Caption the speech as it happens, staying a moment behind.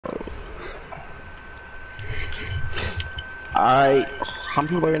Alright, how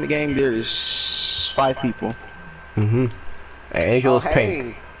many people are in the game? There's 5 people. Mm-hmm. And Angel is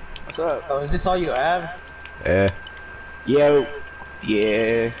pink. What's up? Oh, is this all you have? Yeah. Yeah.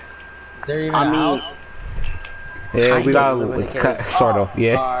 Is there even a house? Yeah, we got sort of.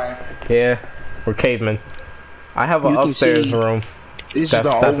 Yeah. Alright. Yeah. We're cavemen. I have an upstairs room. This is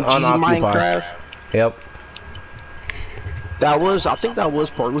the OG Minecraft. Yep. I think that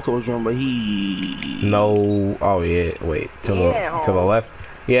was Paruto's room, but he... No. Oh yeah. Wait. To the left.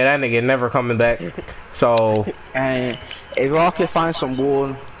 Yeah, that nigga never coming back. So. And if y'all could find some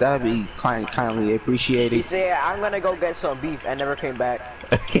wool, that'd be kindly appreciated. He said, "I'm gonna go get some beef," and never came back.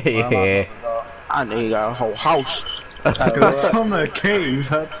 Yeah. I know you got a whole house. I'm a cave.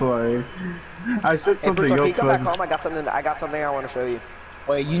 That's why. I said something else. Can you come back home? I got something I want to show you.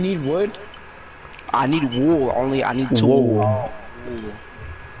 Wait, you need wood? I need wool. Only I need 2 wool.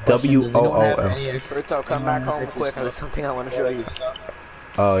 WOOL. Fruto, come back home quick. There's something I want to show you.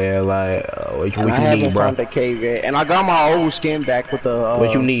 Oh yeah, like what you need, bro? Found the cave yet. And I got my old skin back with the.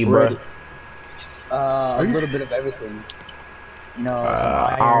 What you need, bro? A little bit of everything. You know,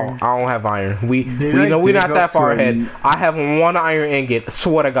 I don't have iron. We know we're not that far ahead. I have 1 iron ingot.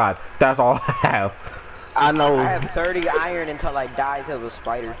 Swear to God, that's all I have. I know. I have 30 iron until I die because of a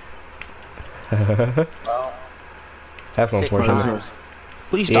spider. well, that's unfortunate.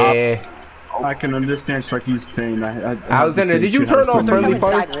 Please stop. Yeah. I can understand Sharky's pain. Alexander, did you turn off friendly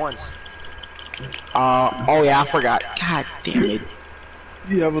fire? Oh yeah, I forgot. God damn it.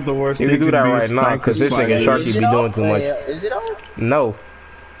 Yeah, but the worst. You can do that right now, cause this nigga Sharky be doing too much. Is it off? No.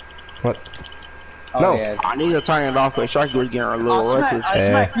 What? Oh, no. Yeah. I need to turn it off, but Sharky was getting a little reckless. I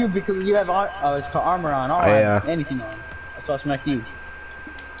smacked you because you have it's called armor on. All right, anything on. So I smacked you.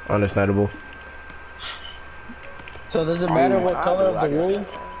 Understandable. So does it matter what color of the wool?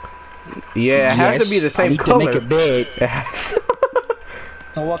 Yeah, it has to be the same color. To make a bed.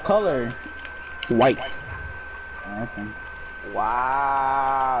 So what color? White. Okay.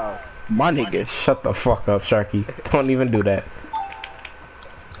 Wow. My nigga. Shut the fuck up, Sharky. Don't even do that.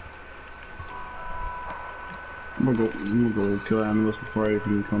 I'm gonna go kill animals before I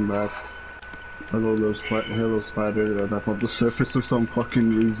can come back. Hello spider that's on the surface for some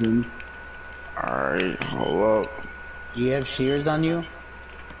fucking reason. Alright, hold up. Do you have shears on you?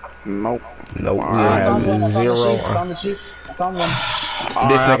 Nope. Nope. I found one. I Zero. I found one.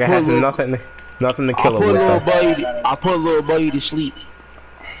 This nigga has nothing to kill him with. I put little buddy to sleep.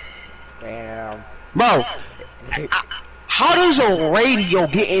 Damn. Bro, how does a radio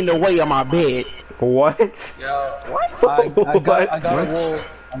get in the way of my bed? What? Yo, what? I got wool.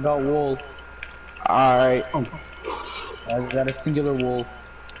 I got wool. Alright. I got a singular wool.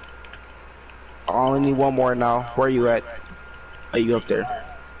 I only need 1 more now. Where are you at? Are you up there?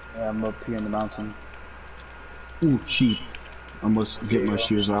 Yeah, I'm up here in the mountain. Ooh, cheap. I must get my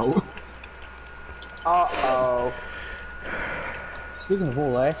shears out. Uh-oh. Speaking of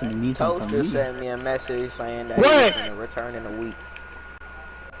wool, I actually need something from you. Toaster sent me a message saying that he's going to return in a week.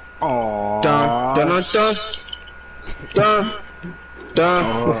 Aww. Dun dun dun dun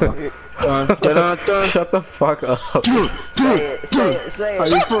dun dun dun dun dun. Shut the fuck up. Say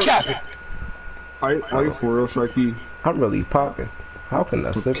it. Are you for real, Sharky? I'm really popping. How can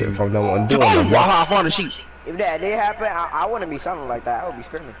I slip it from no one doing Oh, it? I found the sheep. If that did happen, I wouldn't be something like that. I would be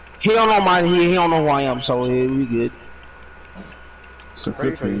screaming. He don't know mine. He don't know who I am, so we good. So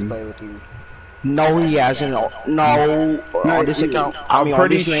Pretty sure he's playing with you. No, he hasn't. No, on this account. I'm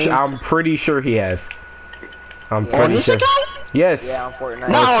pretty sure he has. I'm pretty on this sure. account? Yes. Yeah, on Fortnite.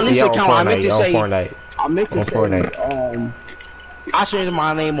 No, on this account. On I meant to say. Fortnite. I meant to On say. Fortnite. I changed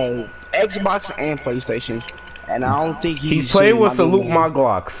my name on Xbox and PlayStation, and I don't think He's played with Salute My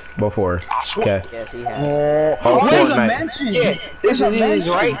Glocks before. Okay. Yes, he has. Fortnite. Yeah, this is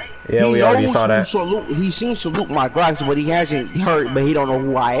right. Yeah, we already saw that. He's seen Salute My Glocks, but he hasn't heard, but he don't know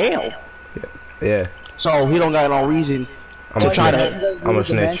who I am. Yeah. So he don't got no reason to try to. I'm a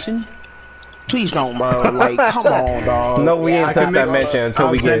snitch. Please don't, bro. Like, come on, dog. No, we ain't touch that mention until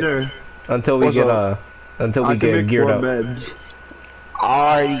we get geared up. Beds. I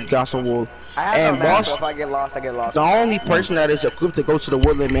already got some wool. I have no map, so if I get lost, I get lost. The only person that is equipped to go to the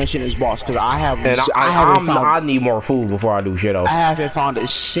Woodland Mansion is Boss, because I haven't. And I need more food before I do shit else. I haven't found a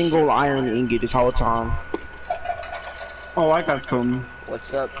single iron ingot this whole time. Oh, I got some.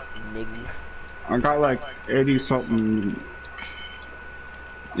 What's up, nigga? I got like 80 something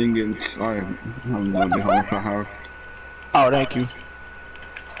ingots. I have no idea how much I have. Oh, thank you.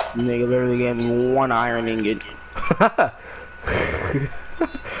 Nigga literally gave me 1 iron ingot.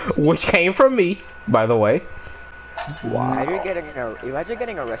 Which came from me, by the way. Wow. Imagine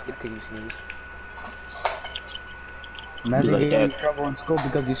getting arrested because you sneeze. Imagine like getting in that. trouble in school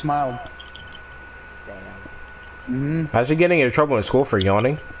because you smiled. Damn. Imagine getting in trouble in school for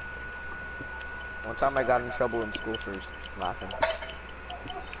yawning. One time I got in trouble in school for laughing.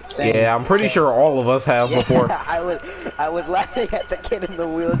 Same. Yeah, I'm pretty sure all of us have before. I was laughing at the kid in the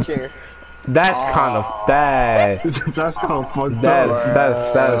wheelchair. That's kind of that. That's kind of fucked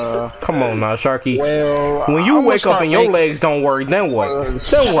That's come on now, Sharky. Well, When you wake up and your legs don't work, then what?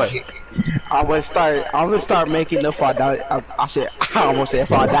 Then what? I'm gonna start making the I almost said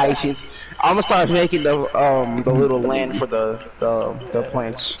foundation. I'm gonna start making the little land for the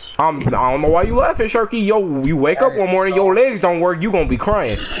plants. I don't know why you laughing, Sharky. Yo, you wake up one morning, your legs don't work, you gonna be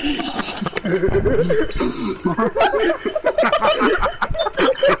crying.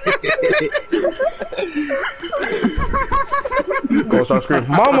 Go start screaming,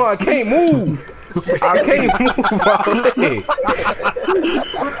 Mama, I can't move. I can't move my leg.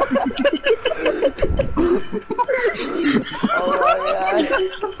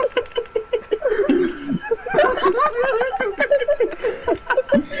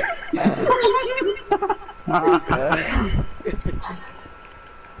 Oh my god.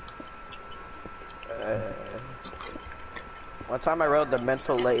 One time I rode the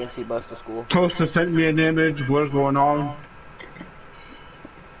mental latency bus to school. Toaster sent me an image. What's going on?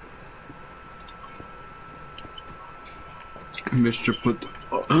 Mr. Put.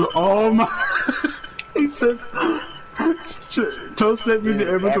 Oh my! He said. Toast sent me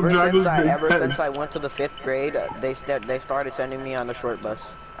the image of Dragon's Big Ever Head. since I went to the 5th grade, they started sending me on the short bus.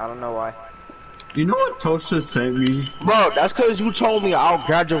 I don't know why. You know what Toaster sent me? Bro, that's because you told me I'll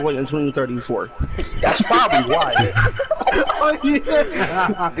graduate in 2034. That's probably why. Oh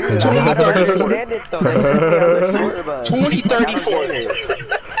yeah! Dude, I don't understand it though. They sent me on the short bus. 2034.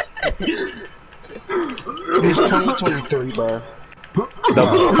 It's 2023, bro.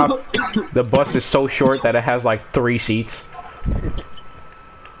 The bus is so short that it has like 3 seats.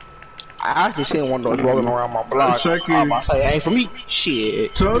 I actually seen one of those rolling around my block. I'm about to say, ain't for me.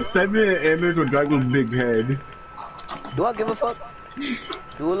 Shit. Toast sent me an image of Dragon's big head. Do I give a fuck?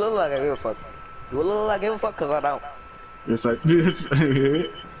 Do a little like I give a fuck. Do a little like I give a fuck, cause I don't. It's like this.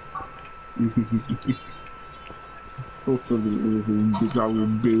 Hopefully,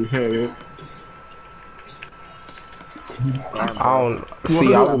 Dragon's big head. I don't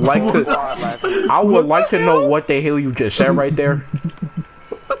see. I would like to know what the hell you just said right there.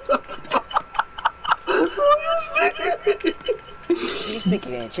 You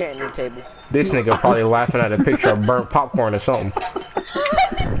speaking in enchanting table. This nigga probably laughing at a picture of burnt popcorn or something.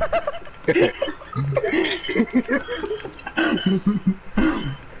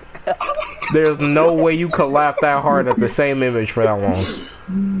 There's no way you could laugh that hard at the same image for that long.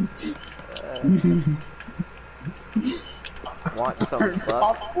 Want some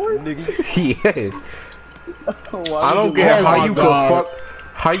fuck? Nigga. Yes. I don't care how you could fuck.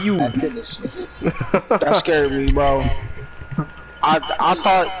 How you? That scared me, bro. I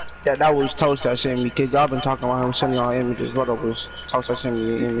thought that was Toast that sent me, because y'all been talking about him sending y'all images. What up was Toast that sent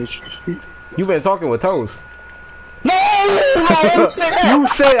me an image? You been talking with Toast. No! You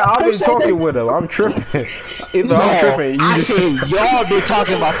said I've been talking with him. I'm tripping. Either I'm tripping. You I just said y'all been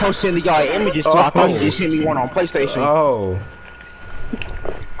talking about Toast sending y'all images, so I thought you just sent me one on PlayStation. Oh.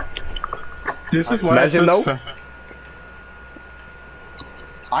 This is what Imagine though.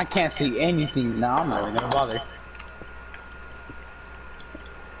 I can't see anything. No, I'm not even gonna bother.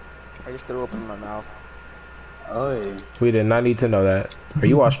 I just threw up in my mouth. Oi. We did not need to know that. Are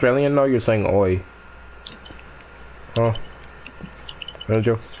you Australian? No, you're saying oi. Huh?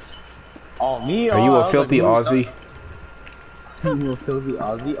 Joe? Oh, me? Are you a filthy Aussie? You a filthy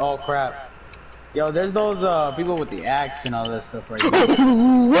Aussie? Oh, crap. Yo, there's those people with the axe and all that stuff right there.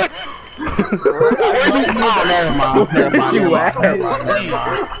 What? Oh, never mind. You at?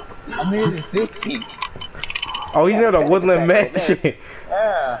 I'm here to 50. Oh, he's at a woodland mansion.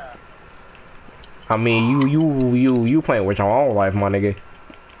 Yeah. I mean, you playing with your own life, my nigga.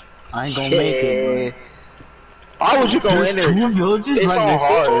 I ain't gonna make it. Why would you go in there? It's so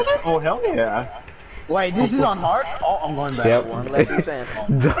hard. Oh hell yeah! Wait, this is on hard? Oh, I'm going back. Yep. One less percent.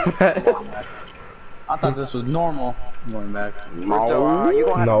 I thought this was normal. I'm going back. No, You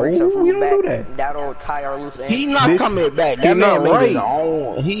gonna have No, to bring some we food don't back. do that. That'll tie our loose ends. he not This- coming back. he That not man made right. his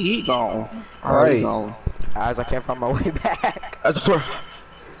own. He gone. Alright. He gone. As I can't find my way back. That's for.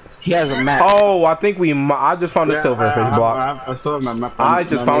 He has a map. Oh, I think I just found a silverfish block. I still have my map. I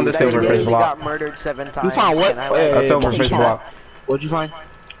just found a That silverfish literally block. got murdered 7 times. You found what? and I A went- silverfish block. What'd you find?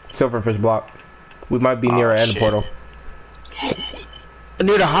 Silverfish block. We might be near an end shit. portal.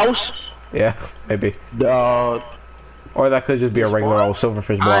 Near the house? Yeah, maybe. The Or that could just be a regular old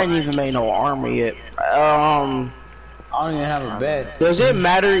silverfish I block. ain't even made no armor yet. I don't even have a bed. Does it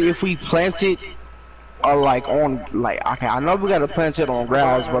matter if we plant it or like on like? Okay, I know we gotta plant it on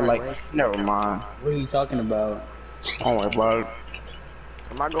grass, but like, never mind. What are you talking about? Don't worry about it.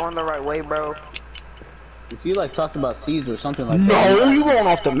 Am I going the right way, bro? If you like talked about seeds or something like No, that. you going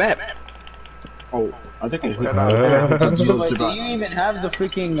off the map. Oh, I think I hit Wait, do you even have the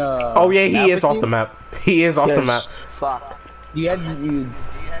freaking Oh yeah, he is off the map. He is off the map. Fuck. You had you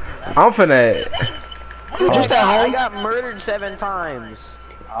I'm finna. You were just at I home. got murdered 7 times.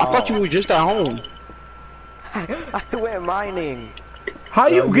 I thought you were just at home. I went mining. How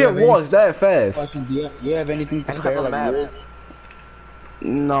you you get have any- washed that fast? question, do you have anything to I spare have a like map. wood?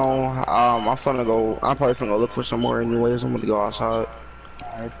 No, I'm finna go. I'm probably finna go look for some more anyways. I'm gonna go outside.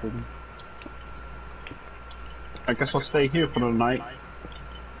 Alright, pretty. I guess I'll stay here for the night.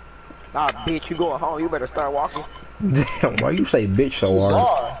 Nah, bitch, you going home. You better start walking. Damn, why you say bitch so hard?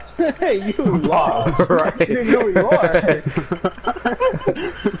 Lost. You lost. Right. You know you are.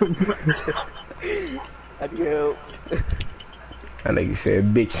 Adieu. That nigga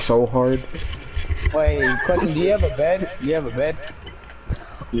said bitch so hard. Wait, question, do you have a bed? Do you have a bed?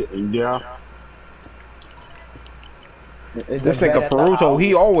 Yeah. Is This the bed nigga at the Peruso,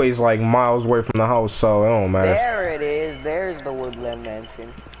 he house? always like miles away from the house, so it don't matter. There it is. There's the Woodland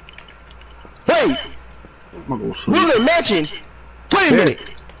Mansion. Wait, I'm gonna go sleep. Woodland Mansion. Wait a minute.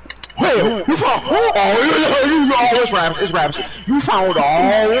 Wait, you found? It's raps. It's raps. You found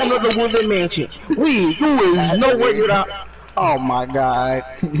all of the Woodland Mansion. You is nowhere near that. Oh my God.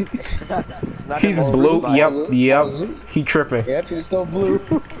 It's not He's the blue. Wolverine. Yep. He tripping. Yep, he's still blue.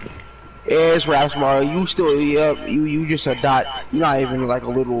 It's raps, bro. You still, yep. You just a dot. You're not even like a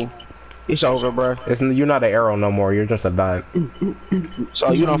little. It's over, bro. You're not an arrow no more. You're just a dot.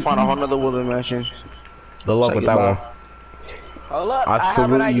 So you don't find a whole nother Woodland Mansion. Good luck Say with that goodbye. one. Oh look, I I have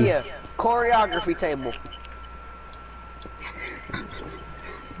salute an you. idea. Choreography table.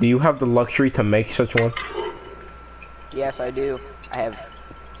 Do you have the luxury to make such one? Yes, I do. I have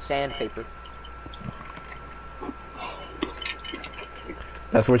sandpaper.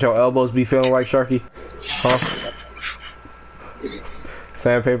 That's what your elbows be feeling like, Sharky? Huh?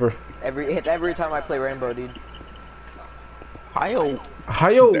 Sandpaper. It's every time I play Rainbow, dude. Hi-yo.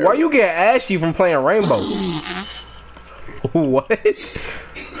 Why you get ashy from playing Rainbow? What?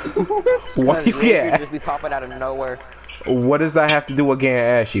 Why you Because get? just be popping out of nowhere. What does that have to do with getting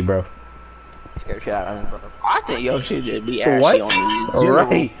ashy, bro? Scare the shit out of me, bro. I think yo should just be ashy What? on me. All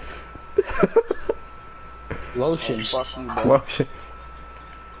right. Lotions. Fuck you, bro. Lotion.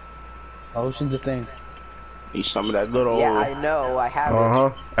 Lotion's a thing. Need some of that little. Yeah, I know. I have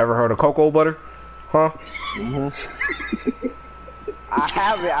it. Ever heard of cocoa butter? Huh? I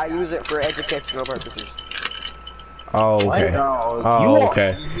have it. I use it for educational purposes. Oh, okay. No, Oh,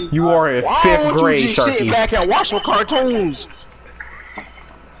 okay. You are in Why 5th don't grade, you just sit Sharky. back and watch some cartoons?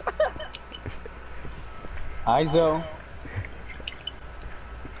 Izo.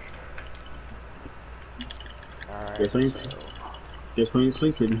 Alright. Guess we ain't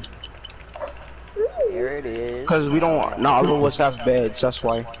sleeping. Here it is. Cause we don't. Not all of us have beds. That's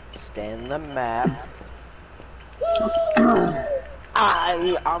why. Scan the map.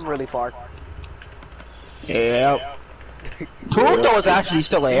 I'm really far. Yeah. Peruto is actually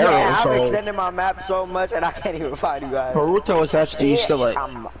still an arrow. Yeah, I'm So extending my map so much and I can't even find you guys. Peruto is actually still a.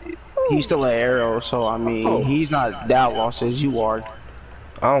 I'm He's still an arrow. So I mean, he's not that lost as you are.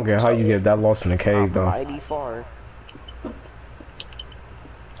 I don't care how you get that lost in the cave, though. mighty far.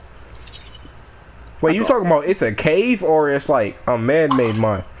 Wait, you talking about it's a cave or it's like a man-made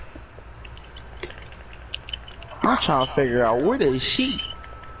mine? I'm trying to figure out where the sheep.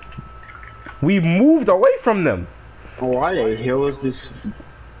 We moved away from them. Why the hell is this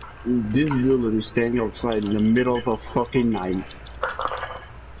villain standing outside in the middle of a fucking night?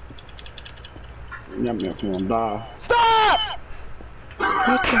 That man's gonna die. Stop!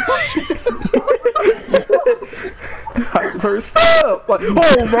 Sir, stop! Like, oh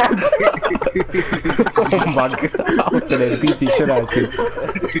my god! Oh my god! I'm gonna beat the shit out of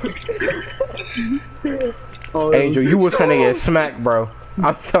you. Oh, Angel, you was finna get smacked, bro.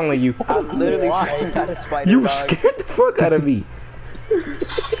 I'm telling you. I'm literally trying to spider You dog. scared the fuck out of me. He's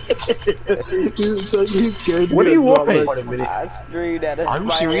scared. What do you want? I screamed at a Are you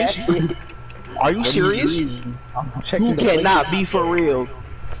spider. serious? Are you serious? I'm checking You the cannot be for real.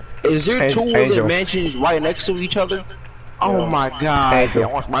 Is there two Angel. Woodland mansions right next to each other? Oh my god. Angel. I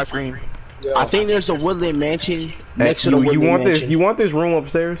watch my screen. I think there's a Woodland mansion next to Hey, the you Woodland want mansion. this? You want this room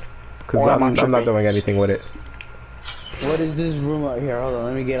upstairs? Cause Or am I I'm not tripping? doing anything with it. What is this room out here? Hold on,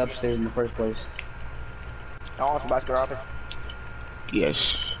 let me get upstairs in the first place. I want some basket office.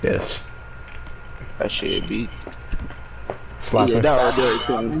 Yes, Yes. that should be. Slapping. that or Dairy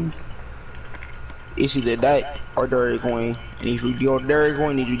Queen. It's either that or Dairy Queen. And if you go Dairy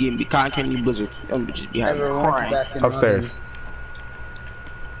Queen, then you get me cotton candy blizzard. Them bitches be having crying. Upstairs.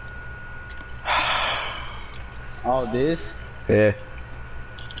 Oh, this? Yeah.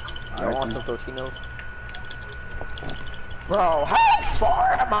 I want some Totinos. Bro, how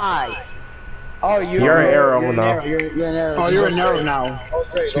far am I? Oh, You're an arrow now. You're an arrow. Oh, you're a nerd now. Go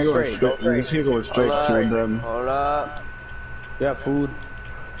straight, go straight, go straight. He's going straight to them. Hold up. You have food?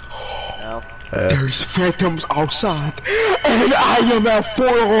 No. There's phantoms outside, and I am at 4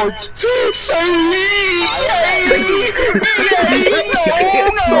 hearts.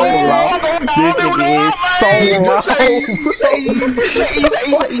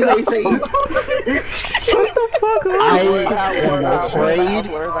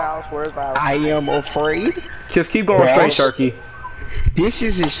 I am afraid. Just keep going straight, Sharky. This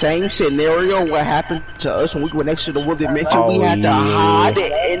is the same scenario what happened to us when we were next to the Wooded Mansion. We had to hide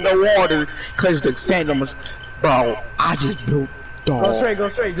in the water because the phantoms. Bro, I just built dog. Go straight, go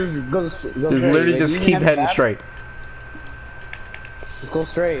straight. Just go straight. Literally just keep heading straight. Just go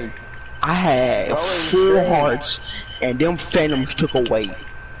straight. I had 4 hearts, and them phantoms took away.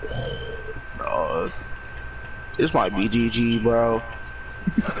 Bro, this might be GG, bro.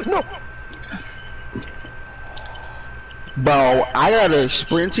 No. Bro, I gotta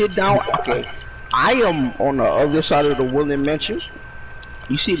sprint it down. Okay, I am on the other side of the Woodland Mansion.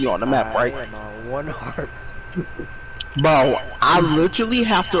 You see me on the map, right? I am on 1 heart. Bro, I literally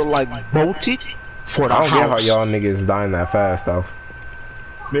have to like bolt it for the I don't get how house. y'all niggas dying that fast though.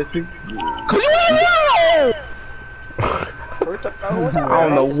 Missing? Cause you ain't know. I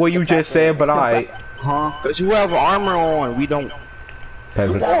don't know what you just said, but Huh? Cause you have armor on. We don't.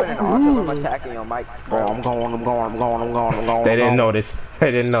 peasants. I'm attacking your mic. Bro, I'm going. They didn't notice.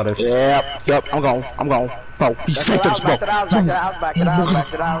 They didn't notice. Yep, I'm going. Bro, these phantoms, bro. Back to the house, back to the house, back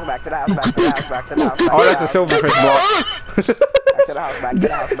to the house, back to the house, back to the house, back to the house, back to the house. Oh, that's a silverfish block. Back to the house, back to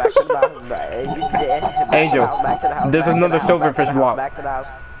the house, back to the house. Angel, there's another silverfish block. Back to the house.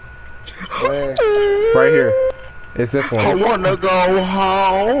 Right here. It's this I one. wanna go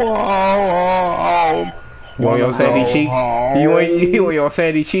home. You want your sandy cheeks? You want your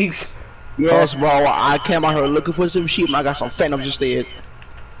sandy cheeks? Yes, bro. I came out here looking for some sheep, and I got some phantoms instead.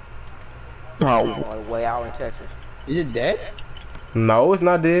 Bro, All the way out in Texas. Is it dead? No, it's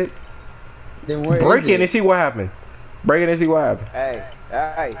not dead. Then where Break is it and see what happened. Break it and see what happened. Hey,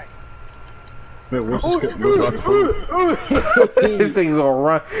 hey. Wait, what's this? What's This thing gonna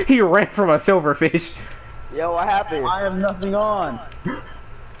run. He ran from a silverfish. Yo, what happened? I have nothing on.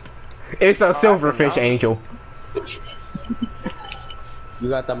 It's a silverfish, Angel. You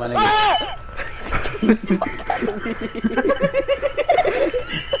got that, my nigga.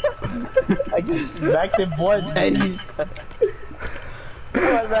 I just smacked him boy Teddy's.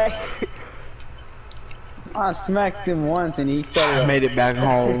 I smacked him once and he I started. made it back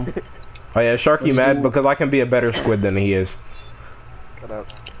home. Oh yeah, Sharky mad because I can be a better squid than he is. What up?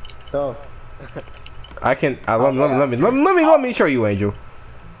 Tough. I can. Let me show you, Angel.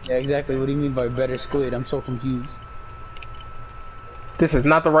 Yeah, exactly. What do you mean by better squid? I'm so confused. This is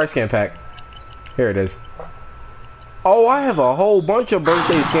not the right skin pack. Here it is. Oh, I have a whole bunch of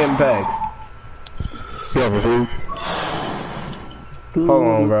birthday skin packs. Hold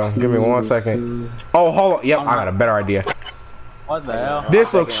on, bro. Give me 1 second. Oh, hold on. Yep, I got a better idea. What the hell?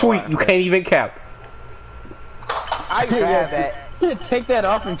 This looks sweet. You can't even cap. I grabbed that. Take that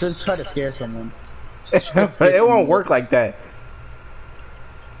off and just try to scare someone. It won't work like that.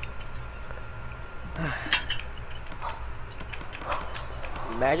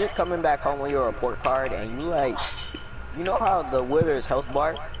 Imagine coming back home with your report card and you like, you know how the Withers health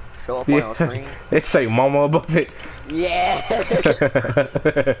bar show up on your screen? It say mama above it. Yeah.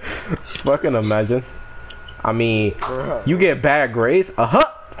 Fucking imagine. I mean, Bruh. you get bad grades. Is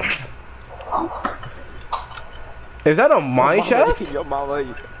that a mine shaft? Your mama,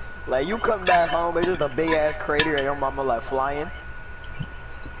 like you come back home, it's just a big ass crater and your mama like flying.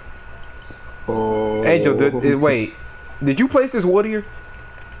 Oh. Angel, wait. Did you place this wood here?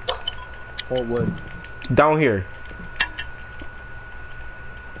 What wood? Down here.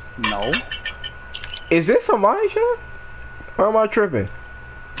 No. Is this a mine shaft? Or am I tripping?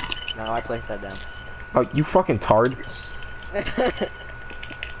 No, I placed that down. Oh, you fucking tard.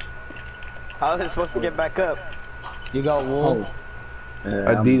 How is it supposed to get back up? You got wool?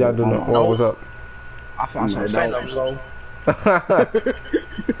 Yeah, I do not. What was up? I found some phantoms though.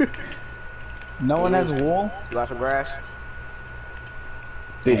 No one has wool? You got some grass?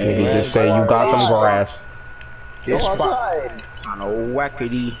 This nigga just say you got some grass. This Go spot outside. kinda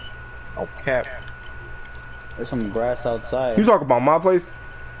wackety. Oh cap. There's some grass outside. You talking about my place?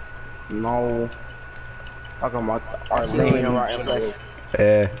 No. Talking about our Laying land. around in flesh.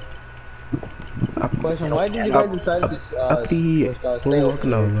 Yeah. Question: why did you guys decide to stay over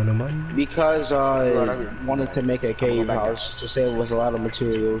here? Because wanted to make a cave house to save us a lot of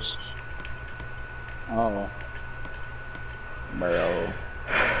materials. Oh. Bro.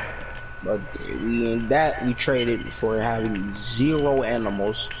 But in that we traded for having 0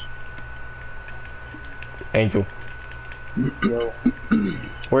 animals. Angel. Yo.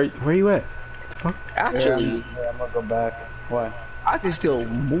 Where you at? Fuck. Actually, yeah, I'm gonna go back. Why? I can still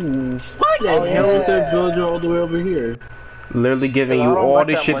move. Why the hell is that villager all the way over here? Literally giving you all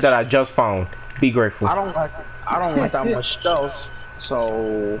this shit that I just found. Be grateful. I don't like that much stuff.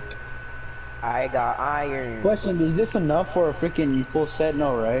 So I got iron. Question: is this enough for a freaking full set?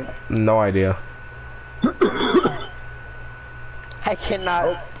 No, right? No idea. I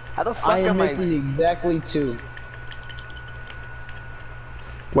cannot. How the fuck I am am missing exactly 2.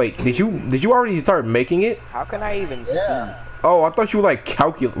 Wait, did you already start making it? How can I even see? Oh, I thought you like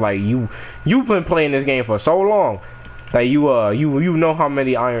calculate like you've been playing this game for so long that you know how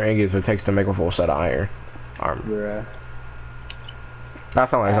many iron ingots it takes to make a full set of iron armor. Yeah. That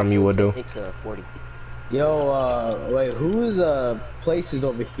sounds like something you would do. It takes 40. Yo, wait, whose place is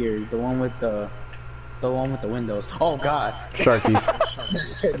over here? The one with the windows. Oh God. Sharkies.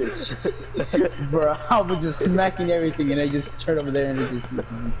 Bro, I was just smacking everything, and I just turned over there and it just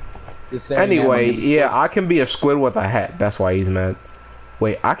Anyway, yeah, I can be a squid with a hat. That's why he's mad.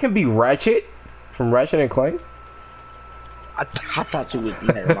 Wait, I can be Ratchet from Ratchet and Clank. I thought you would.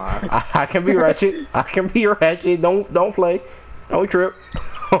 Never mind. I can be Ratchet. I can be Ratchet. Don't play. Don't trip.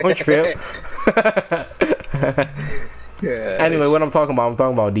 Don't trip. Anyway, what I'm talking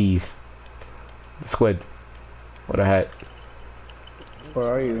about these. The squid with a hat. Where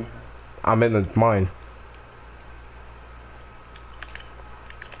are you? I'm in the mine.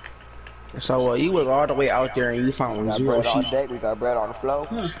 So you went all the way out there and you found We got 0 bread on sheep. deck. We got bread on the floor.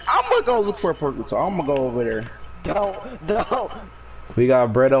 I'm gonna go look for a purple. So I'm gonna go over there. Don't. We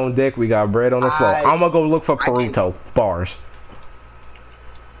got bread on deck. We got bread on the floor. I'm gonna go look for Pareto bars.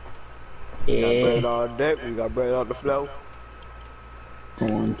 We got Yeah. bread on deck. We got bread on the floor.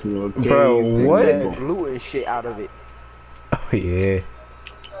 Going to a cave. Bro, what? That blue and shit out of it. Oh yeah.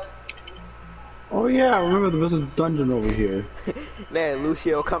 Oh yeah, I remember there was a dungeon over here. Man,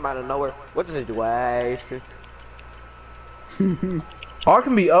 Lucio come out of nowhere. What does it do? Oh, I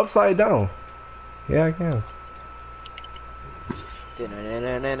can be upside down. Yeah, I can.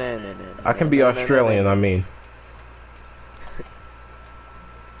 I can be Australian. I mean.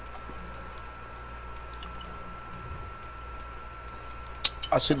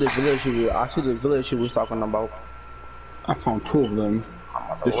 I see the village you was talking about. I found 2 of them.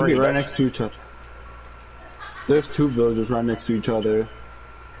 They should worry be right about next to each other. There's 2 villages right next to each other.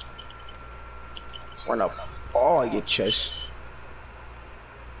 Run up all your chests.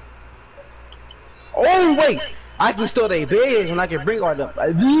 Oh wait, I can steal their beds and I can bring all the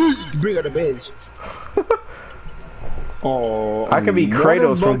beds. Oh, I could be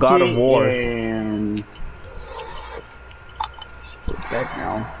Kratos from God of War. And... Back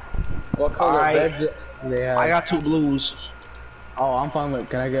now. What color Alright. bed do they have? I got 2 blues. Oh, I'm fine with.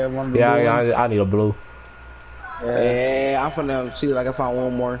 Can I get one of the Yeah, blue yeah, ones? I need a blue. Yeah, I'm finna see if I can find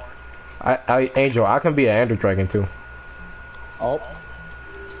one more. Angel, I can be an Ender Dragon too. Oh.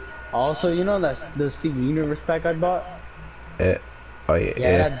 Also, you know that the Steven Universe pack I bought? Yeah. Oh yeah.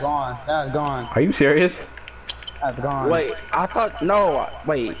 Yeah, that's gone. That's gone. Are you serious? That's gone. Wait, I thought no.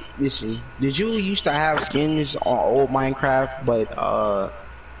 Wait, listen. Did you used to have skins on old Minecraft? But oh,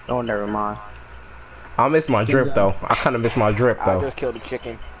 never mind. I miss my drip though. I kind of miss my drip I though. just killed a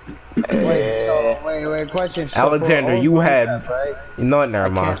chicken. Wait, question. So Alexander, for you old had Minecraft, right? no, never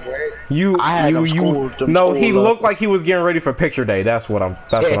mind. Can't wear it. You, I had them you. schooled, them No, he schooled up. looked like he was getting ready for picture day. That's what I'm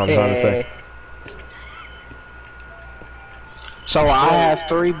trying to say. So I have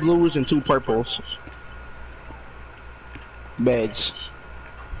 3 blues and 2 purples. Beds.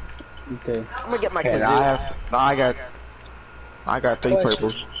 Okay. I'm gonna get my And kazoo. I got 3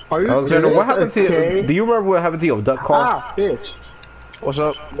 purples. Are you Alexander, serious? what happened to you? Okay. Do you remember what happened to your duck call? Ah, bitch. What's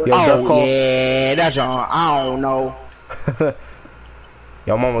up? Yo, duck call. Yeah, that's all. I don't know.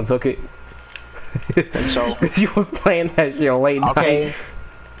 Your mama took it. So You was playing that shit late okay. night.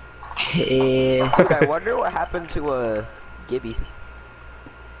 Yeah. Okay, I wonder what happened to Gibby.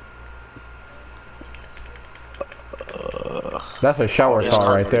 That's a shower it's call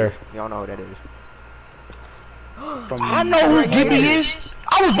right there. Y'all know who that is. I know who Gibby is.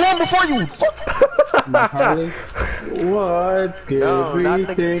 I was born before you. Fuck. My Harley. What could No, we not the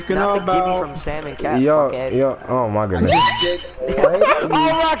thinking not the Gibby about? from Sam and Cat. Yo, fuckhead. yo, oh my goodness. Oh,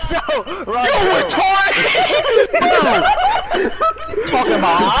 Roxo! Roxo! Talking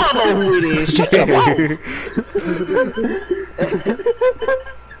about, I don't know who it is. Shut your mouth.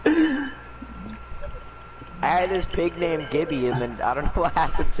 I had this pig named Gibby, and then I don't know what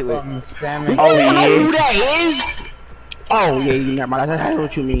happened to it. Salmon. Oh, You know yeah. who that is? Oh, yeah, never mind. That's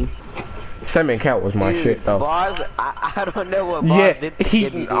what you mean. Salmon Cat was my Dude, shit though. Boz, I don't know what Boz Yeah, did to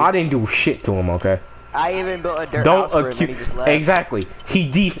Gibby, dude. I didn't do shit to him, okay? I even built a dirt Don't house for him, and he accuse. just left. Exactly. He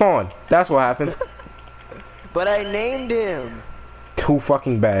despawned. That's what happened. But I named him. Too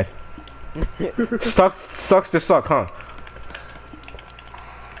fucking bad. Sucks to suck, huh?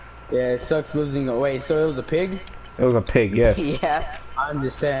 Yeah, it sucks losing. Wait, so it was a pig? It was a pig, yes. Yeah. I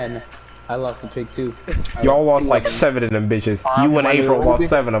understand. I lost a pig too. Y'all lost like 7 of them bitches. You and April lost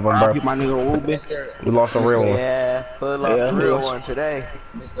 7 of them, bro. My nigga Ruben. We lost a real one. Yeah, pull up the real one today.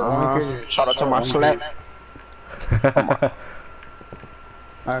 Mr. Oink. Shout out to my slap.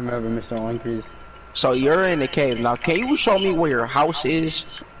 I remember Mr. Oinkers. So you're in the cave now. Can you show me where your house is?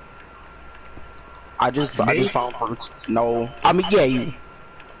 I just found parts. No, I mean yeah, you.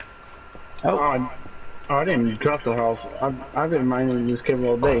 Oh, I didn't craft the house. I've been mining this cave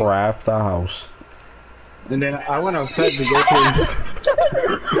all day. Craft the house. And then I went outside to go to.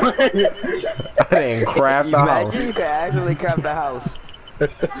 I didn't craft the house. Imagine you could actually craft a house.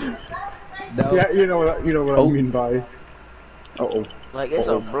 No. Yeah, you know what I Oh. mean by. Uh-oh. Like it's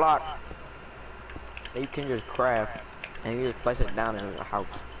a block that you can just craft, and you just place it down in a house.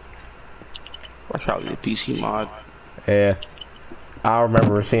 Watch out, your PC mod. Yeah. I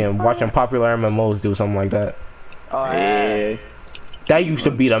remember watching popular MMOs do something like that. Oh Yeah. That used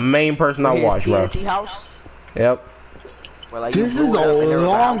to be the main person I watched, bro. TNT house. Yep. Where, like, This you is blew it up and there a was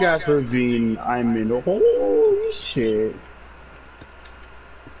a long house. ass ravine I'm in. Holy shit.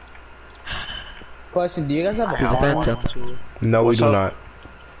 Question: do you guys have a farm? No, we What's do up? not.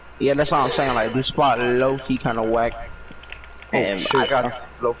 Yeah, that's what I'm saying. Like this spot low key kind of whack, and I got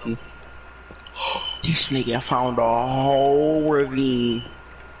low key. This nigga found a whole ravine.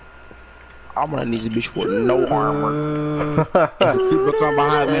 I'm gonna need this bitch with no armor. If people come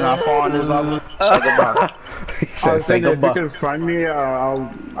behind me and I fall in this oven, say goodbye. He I said, was say saying that if you goodbye. can find me,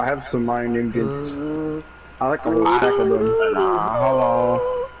 I have some mining ingots. I like a whole stack of them. Nah, hold on.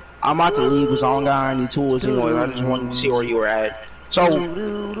 I'm about to leave because I don't got any tools anyway. I just wanted to see where you were at. So,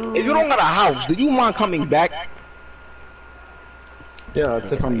 if you don't got a house, do you mind coming back? Yeah,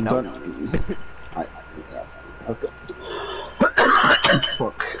 it's if I'm done.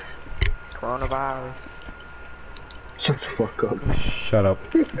 Fuck. Coronavirus. Shut the fuck up. Shut up.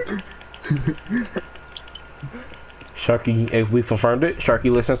 Sharky, if we confirmed it, Sharky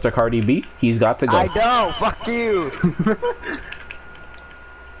listens to Cardi B. He's got to go. I don't. Fuck you.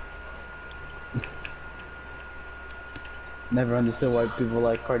 Never understood why people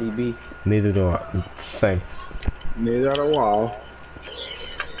like Cardi B. Neither do I. Same. Neither a while.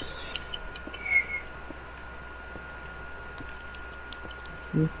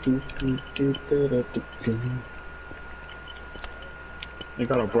 I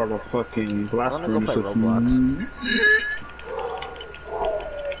gotta brought a fucking blast I wanna go play furnace with Roblox. me.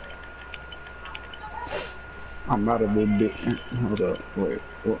 I'm out of this bit. Hold up, wait.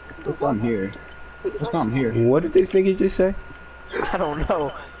 What's on here? What's on here? What did this nigga just say? I don't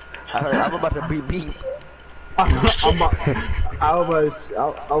know. I heard I'm about to be beat. I'll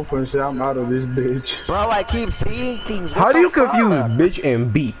finish it. I'm out of this bitch. Bro, I keep seeing things. What How do the you confuse fuck? bitch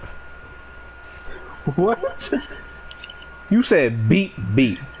and beep? What? You said beep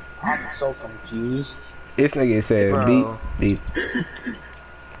beep. I'm so confused. This nigga said Bro. beep beep.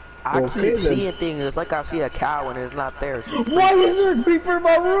 I Okay, keep then. seeing things. It's like I see a cow and it's not there. Why is there a creeper in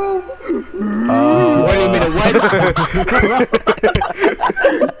my room? Wait a minute, what?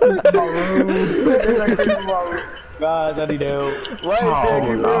 Guys, I need help. Why is there a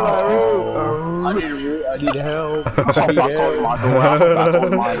creeper in my room? I need help. I hope I close my door. I hope I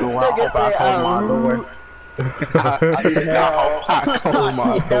close my door. I hope I close my door. I need help. I close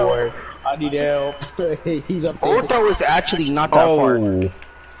my door. I need help. He's up there. Ortho is actually not that far. Oh.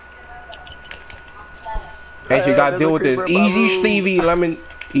 And you gotta deal with this. Easy Stevie lemon.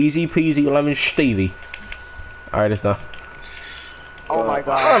 Easy peasy lemon Stevie. Alright, it's done. Oh my Let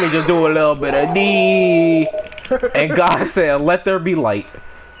god. me just do a little bit of D. And God said, let there be light.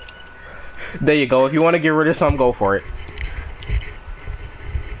 There you go. If you want to get rid of something, go for it.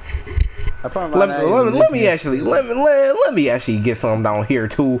 Let me actually get something down here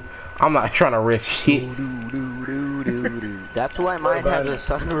too. I'm not trying to risk shit. That's why mine has a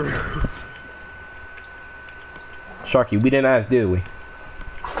sunroof. Sharky, we didn't ask, did we?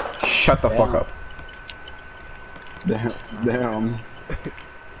 Shut the fuck up. Damn.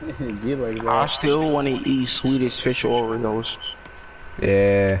 Be like I that. still want to eat Swedish fish Oreos.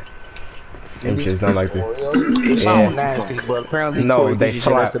 Yeah. Them shit's not like that. It sound nasty, but apparently No, Corey they Dizzy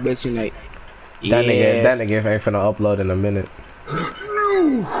said that's slap. the best thing they. That nigga ain't finna upload in a minute.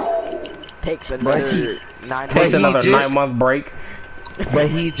 Takes another 9 Takes months. another just- 9-month break. But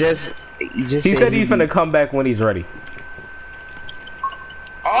he just He said he's finna come back when he's ready.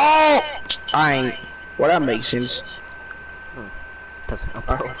 Oh, I ain't. Well, that makes sense. That's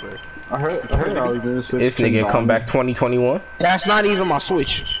appropriate. I heard I was gonna switch This to nigga come normal. back 2021. That's not even my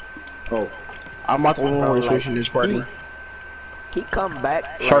Switch. Oh. I'm not the only Bro, one like, switching this party. He come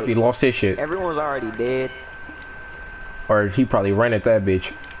back. Sharky Like, lost his shit. everyone's already dead. Or he probably rented that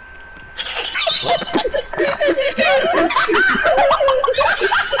bitch.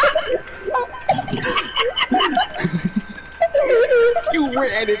 You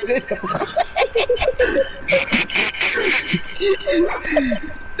went at it.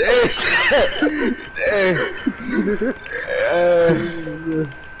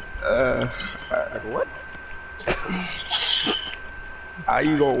 What? How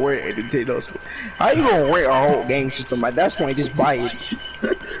you gonna rent a Nintendo Switch? How you gonna rent a whole game system? At that point, just buy it.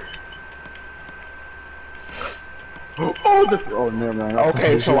 Oh, never mind.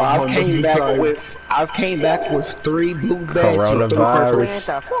 Okay, so I've came back with 3 blue bags and 3 Coronavirus. purple. It ain't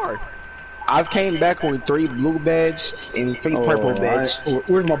that far. I've came back with 3 blue bags and 3 purple bags.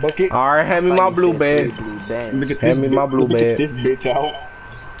 Where's my bucket? Alright, hand me my blue bed. Blue band. Look at Hand me my blue look bed. at this bitch out.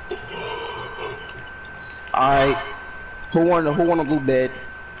 Alright. Who want a blue bed?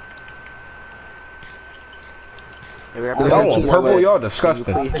 Y'all want purple? Y'all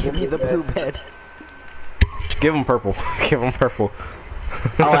disgusting. Please give me the blue bed. Give him purple. Give him purple.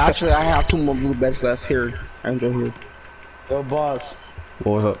 Oh, actually, I have 2 more blue beds left here. I'm just here. Yo, boss.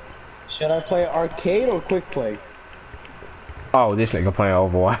 What was up? Should I play arcade or quick play? Oh, this nigga playing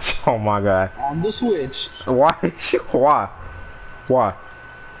Overwatch. Oh my god. On the Switch. Why? Why? Why?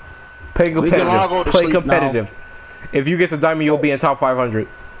 Play We can all go competitive. to Play sleep competitive. If you get to diamond, you'll be in top 500.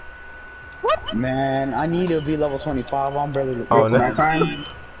 Man, I need to be level 25. I'm barely. Oh, no.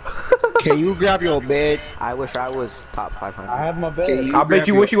 Can you grab your bed? I wish I was top 500. I have my bed. Can you I bet grab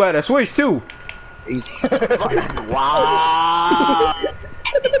you your- wish you had a Switch too. Wow.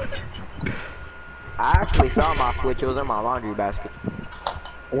 I actually found my Switch. It was in my laundry basket.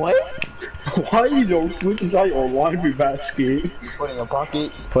 What? Why you don't switch out your laundry basket? Put in your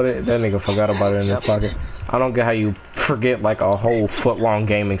pocket. Put it. That nigga forgot about it in his pocket. I don't get how you forget like a whole foot-long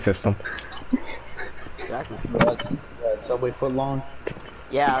gaming system. Exactly. What? Subway foot long.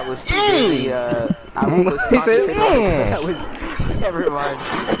 Yeah, I was too busy, I was He said, concentrating. I was, never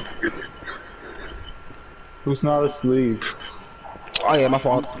mind. Who's not asleep? Oh yeah, my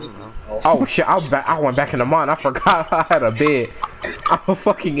fault. Oh shit! I went back into mine. I forgot I had a bed. I'm a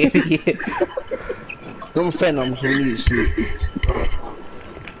fucking idiot. Them phantoms who need to sleep.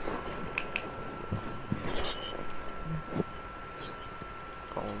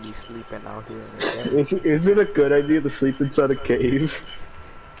 Gonna be sleeping out here. Is it a good idea to sleep inside a cave?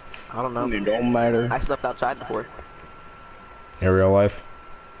 I don't know. It don't matter. I slept outside before. In real life,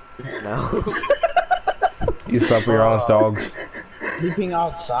 No. you slept with your own dogs. Sleeping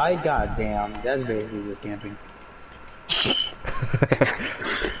outside? God damn. That's basically just camping.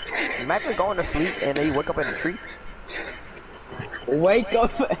 Imagine going to sleep and then you wake up in a tree. Wake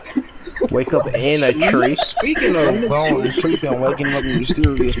up. Wake up in a tree. Speaking of going to sleep and waking up in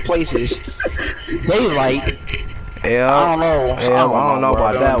mysterious places, daylight. Yeah. I don't know. Yeah, I don't know bro.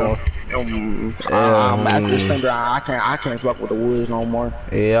 about that one. After Slender, I can't fuck with the woods no more.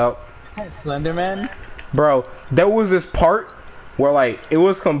 Yep. Slenderman? Bro, there was this part where like it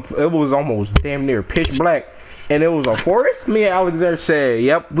was almost damn near pitch black, and it was a forest. Me and Alexander said,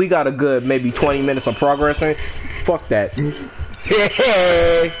 "Yep, we got a good maybe 20 minutes of progress." Fuck that.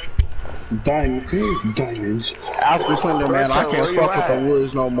 Diamonds. After Slender, man, I Where can't you fuck with at? the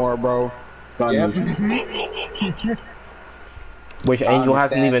woods no more, bro. Diamonds. Which Angel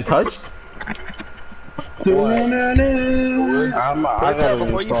hasn't even touched. I gotta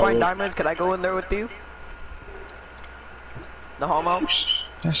Before you install find it. diamonds, can I go in there with you? No homo?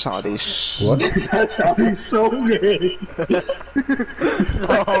 That's how this. What? That sounds so good.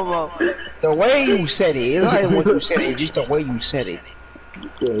 No homo. The way you said it, it's not even what you said it, just the way you said it.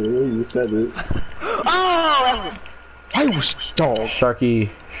 Yeah, the way you said it. Oh! I was dog.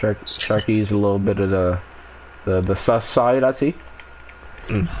 Sharky's a little bit of the sus side, I see.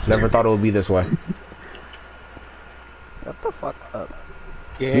 Never thought it would be this way. Shut the fuck up.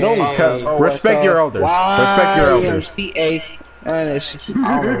 You don't tell. Oh, Respect your elders. Respect your elders. YMCA. And it's,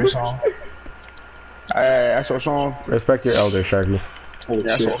 I don't know the song. That's your song. Respect your elders, Sharky. Oh,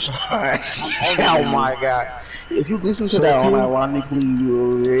 That's shit. your song. Oh my god. If you listen to that unironically,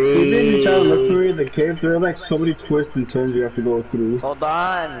 you Even you try to look really... through the cave, there are like so many twists and turns you have to go through. Hold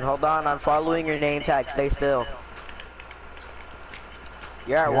on. I'm following your name tag. Stay still.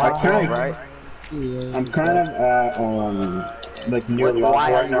 You're at Y12, right? I'm kind of at, like near What lava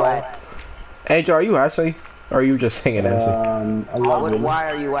Y are right you now. at? Angel, are you actually? Or are you just singing MC? What 11.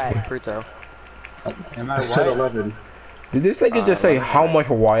 Y are you at, Pruto? Am I I said right? 11. Did this nigga just say how much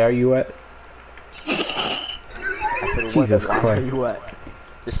Y are you at? I said, Jesus what Y are Christ. you at?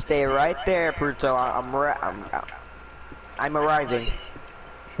 Just stay right there, Pruto. I'm arriving.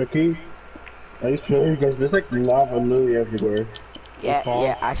 Tricky? Are you sure? Because there's like lava literally everywhere.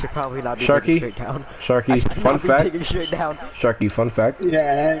 Yeah, I should probably not be Sharky? taking straight down. Sharky, fun fact. Taking straight down. Sharky, fun fact.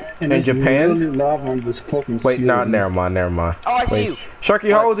 Yeah, and In there's Japan? literally lava on this fucking Wait, ceiling. nah, never mind. Oh, I see Wait. you. Sharky,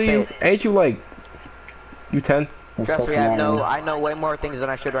 how What? old are Say you? it. Ain't you like... You 10? I'm Trust me, fucking lying. I know way more things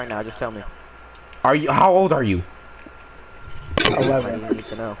than I should right now. Just tell me. Are you... How old are you? 11. You need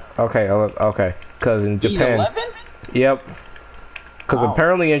to know. Okay, okay. Cause in He's Japan... 11? Yep. Cause Wow.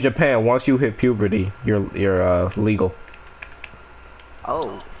 apparently in Japan, once you hit puberty, you're legal.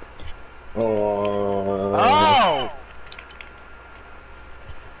 Oh. Oh. Oh!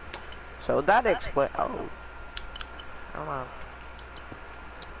 So that explains. Oh. I don't know.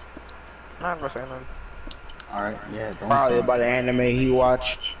 Not gonna say nothing. Alright, yeah, don't Probably say about the anime he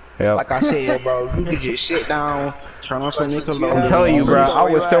watched. Yep. Like I said, bro, you could just sit down, turn on some Nickelodeon. I'm telling you, bro. I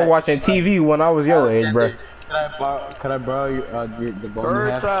Where was you still at? watching TV when I was your age, bro. Could I borrow your, the bone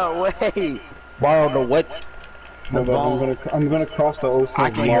you have? Berta, wait. Borrow the what? Hold on, I'm gonna cross the ocean. I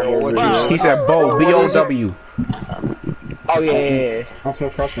can hear what lava you over He here. said Bo, B-O-W. Oh yeah. I'm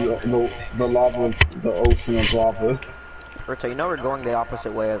gonna cross the lava, the ocean of lava. Berta, you know we're going the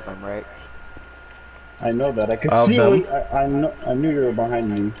opposite way as them, right? I know that. I could Of see them? you. I knew you were behind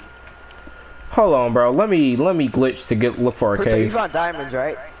me. Hold on, bro. Let me glitch to look for a Berta, you cave. found diamonds,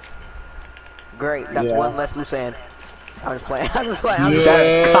 right? Great, that's Yeah. one less loose end. I'm just playing. I'm just playing.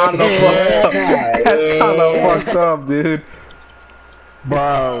 That's kinda fucked up. Yeah. That's kinda fucked up, dude.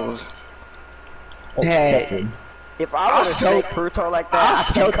 Bro. Hey, If I would have felt- snake Pruto like that,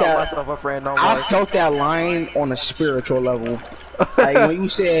 I felt can't call that- myself a friend no I more. felt that line on a spiritual level. Like when you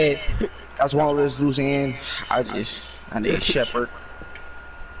said that's one of those loose ends, I need shepherd.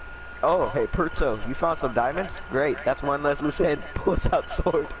 Oh, hey Pruto, you found some diamonds? Great, that's one less loose end. Pulls out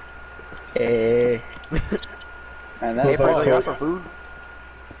sword. Eh. Man, Hey that's Pruto, okay. you got some food?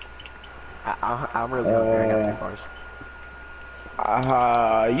 I'm really hungry. I got 3 bars.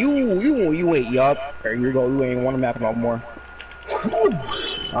 You ain't up. There you go. You ain't want to map no more.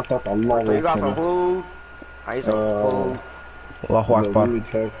 I thought the lava So you was got some gonna. food? I need some food. Allahu Akbar. Let me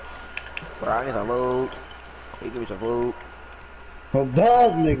check. Bro, I need some food. Can you give me some food? Hold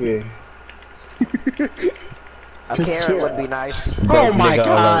on, nigga. A carrot would be nice. Broke Oh my nigga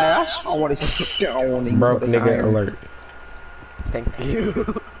god! I want to sit down. Broke nigga alert. Thank you.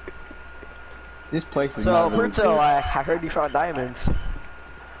 this place is So not really Pruto, I heard you found diamonds.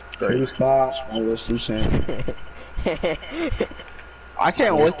 Please stop. One less loose end. I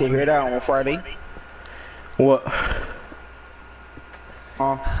can't wait to hear that on Friday. What?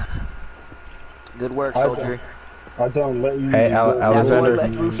 Huh? Good work, I soldier. I don't let you. Hey, Alexander.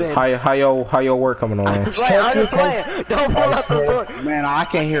 That's what let How your work coming I'm along? just playing. Don't pull out the sword. Man, I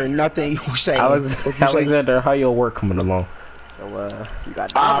can't hear nothing you say. What you say? Alexander, how your work coming along? So, you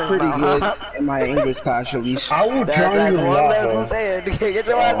got Ah, diamonds pretty now, good huh? in my English class at least. I will That's drown like you in one less lava. loose end. Get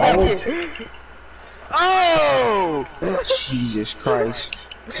your ass back here. Oh! Jesus Christ.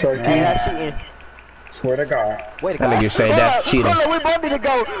 So, Hey, that's cheating. swear to God. Wait a That minute. nigga say that's cheating. Hold on, we both need to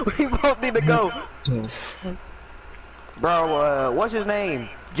go. We both need to go. Bro, what's his name?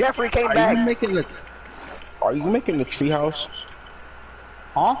 Jeffrey came Are back. you making the treehouse?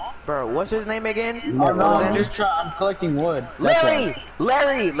 Huh? Bro, what's his name again? Oh no, I'm Alexander? just I'm collecting wood. That's Larry! all.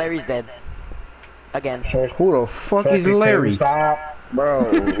 Larry's dead. Again. Who the fuck is Can you Larry? Stop. Bro,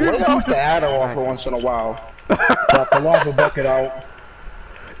 lay off the Adderall for once in a while. Got the lava bucket out.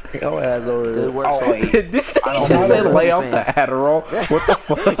 Yo, ass over there. Good work, Oh, soldier. wait. This I don't just know said what lay I'm off the Adderall. What the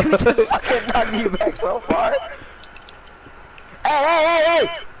fuck? You just fucking knocked you back so far. Hey!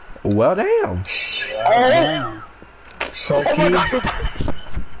 Well, damn. Damn. Sharky.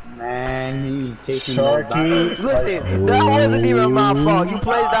 Man, he's taking no back. Sharky. Listen, that wasn't even my fault. You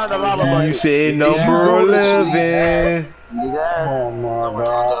placed down the lava You bucket. said number 11. Oh my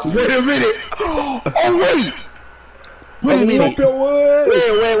God. Wait a minute. Oh, wait. Wait a minute. Wait. Whoop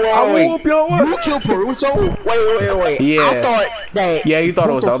your wood. You killed Peruto? Wait. Yeah. I thought that. Yeah, you thought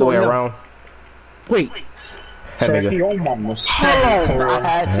it was the other way Peruto killed him. around. Wait. That Sharky, nigga. your mama. Hold on, I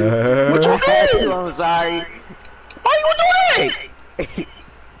had to. What you I had do? to, I'm sorry. Why you doing that?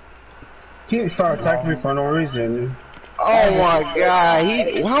 He started attacking me for no reason. Oh my god.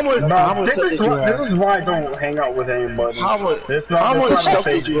 How much This stuff is did you have? why I don't hang out with anybody. How much It's not- how it's much not stuff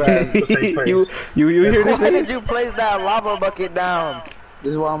safe- did you have? it's a safe place. you hear this Why nigga? did you place that lava bucket down?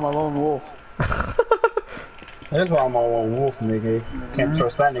 This is why I'm a lone wolf. That's why I'm a lone wolf, nigga. Can't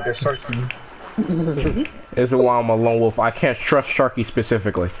trust that nigga Sharky. This is why I'm a lone wolf. I can't trust Sharky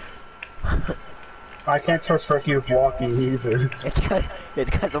specifically. I can't trust Sharky with walking either. It's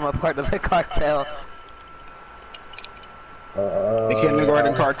cause I'm a part of the cartel. The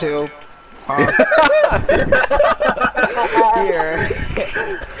kindergarten cartel. Here.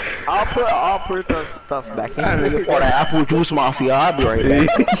 I'll put the stuff back in. That nigga part of Apple Juice Mafia. I'll be right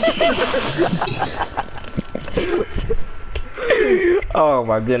back. Oh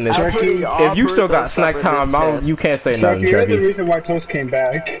my goodness. Sharky, If you still got snack time, you can't say nothing, Sharky, you're the Sharky. reason why Toast came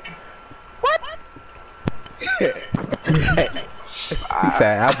back. He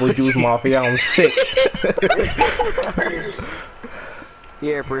said apple juice mafia, I'm sick.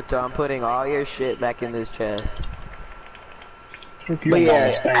 Here, Bruto, I'm putting all your shit back in this chest. Sharky, But your yeah,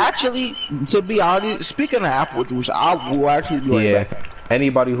 mama stank. actually, to be honest, speaking of apple juice, I will actually be right Yeah. back.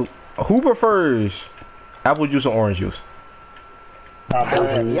 Anybody who prefers apple juice or orange juice? Yo,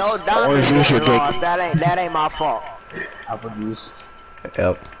 Orange Diamond juice or lost. That ain't my fault. Apple juice.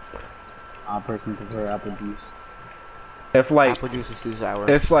 Yep. I personally prefer apple juice. If like Apple juice is too sour.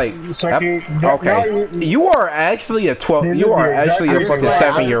 it's like Sharky, okay. You are actually a 12. You are actually a fucking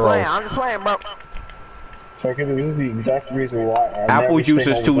 7-year-old. I'm just playing, bro. Sharky, this is the exact reason why I Apple never juice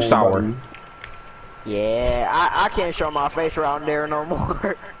stay is home too with sour. anybody. Yeah, I can't show my face around there no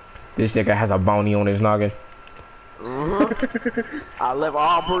more. This nigga has a bounty on his noggin. I left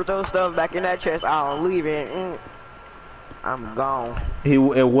all Bruto stuff back in that chest. I don't leave it. I'm gone. It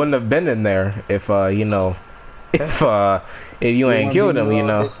wouldn't have been in there if you know if you ain't killed him, you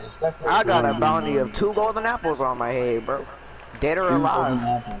know. I got a bounty of 2 golden apples on my head, bro. Dead or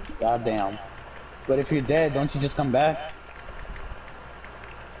alive. Goddamn. But if you're dead, don't you just come back?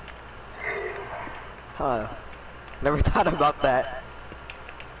 Huh. Never thought about that.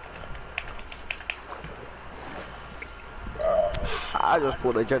 I just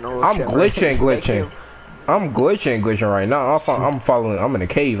pulled a general. I'm Shepherd. glitching. I'm glitching right now. I'm following. I'm in a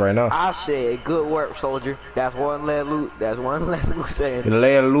cave right now. I said, good work, soldier. That's one less loot. That's one less loot saying.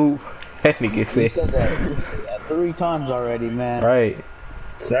 Lay a loop. That nigga You said. said that 3 times already, man. Right.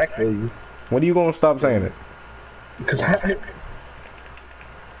 Exactly. When are you gonna stop saying it? Because I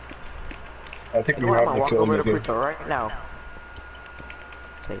think we I'm have gonna to walk kill over to nigga. Pluto right now.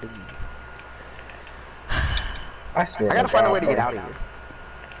 Take it. I swear. I gotta to find a God, way to get bro. out of here.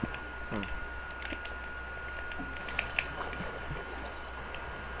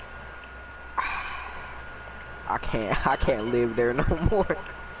 I can't live there no more.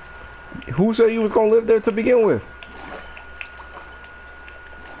 Who said you was gonna live there to begin with?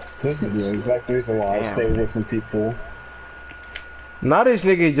 This is the exact reason why I Damn. stay away from people. Now this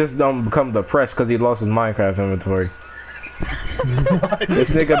nigga just become depressed because he lost his Minecraft inventory.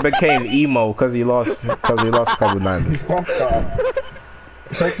 This nigga became emo because he lost a couple diamonds. Fuck off.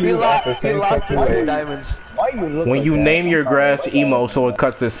 Check He you out lost, the he same lost fucking all your way. diamonds. Why you look When like you that? name your I'm sorry, grass what's emo, that? so it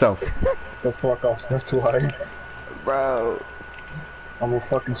cuts itself. Let's fuck off. That's why. Bro. I'm a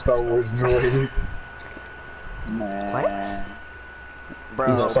fucking Star Wars droid. Man.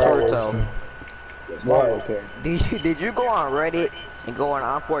 Bro, He's a Star Wars. Naruto. Star Wars character. Did you go on Reddit and go on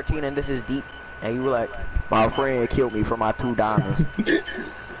I'm14 and this is deep and you were like, my friend killed me for my 2 diamonds.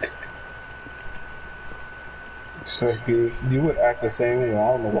 So you would act the same way. I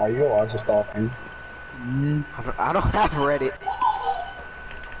don't know why you are just talking. I don't have Reddit.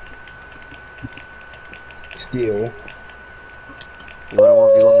 Still. You wanna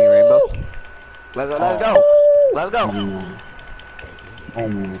 1v1 me, Rainbow? Let's go. Let's go. Oh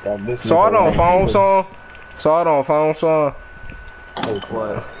my god, this So I nigga- don't phone song.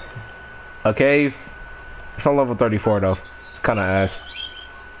 What? A cave. It's on level 34 though. It's kind of ass.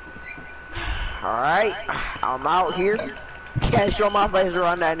 Alright, I'm out here. Can't show my face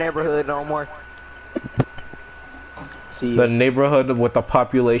around that neighborhood no more. See, The neighborhood with a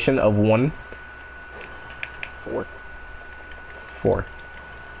population of 1. 4.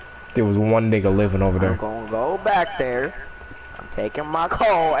 There was 1 nigga living over I'm there. gonna go back there. I'm taking my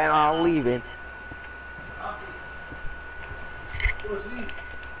call and I'm leaving.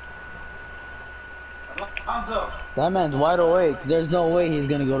 That man's wide awake. There's no way he's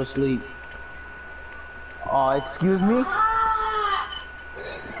gonna go to sleep. Oh, excuse me?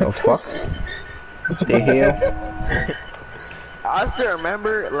 The fuck? The hell? I still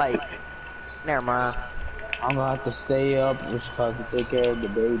remember, like, never mind. I'm gonna have to stay up, which cause to take care of the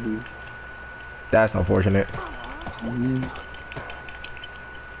baby. That's unfortunate.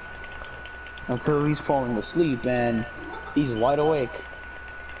 Until he's falling asleep and he's wide awake.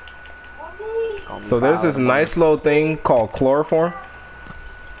 So there's this nice little thing called chloroform.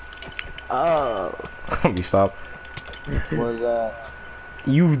 Oh. Let me stop. What is that?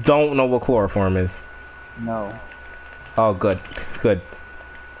 You don't know what chloroform is. No. Oh, good. Good.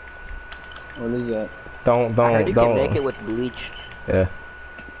 What is that? Don't. I heard you can make it with bleach. Yeah.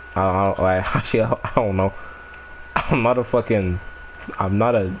 Actually, I don't know. I'm not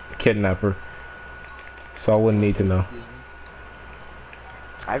a kidnapper. So I wouldn't need to know.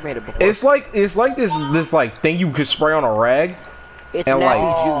 I've made it before. It's like this like thing you could spray on a rag. It's and nappy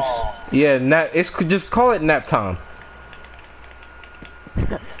like, juice. Yeah, just call it nap time.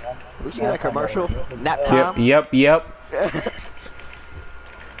 We see that commercial? Nap time? Yep.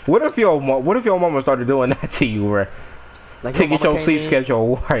 What if your mama started doing that to you, right? Like to get your sleep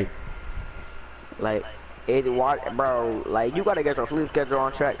schedule right. Like, bro, like, you gotta get your sleep schedule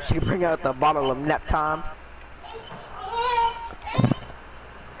on track. She bring out the bottle of nap time.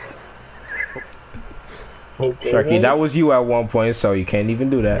 Sharky, that was you at one point, so you can't even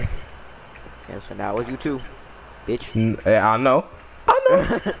do that. Yeah, so that was you too, bitch. I know.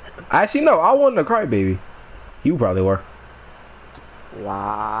 Actually, no, I wasn't a crybaby. You probably were.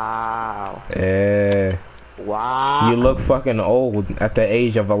 Wow. Yeah. Wow. You look fucking old at the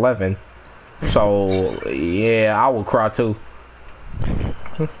age of 11. So, yeah, I would cry too.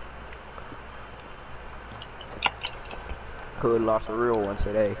 Could lost a real one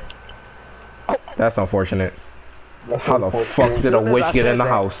today. That's unfortunate. How the fuck did a witch get in the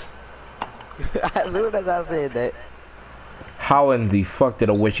house? As soon as I said that, How in the fuck did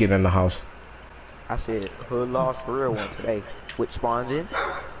a witch get in the house? I said, Hood lost a real one today. Which spawns in?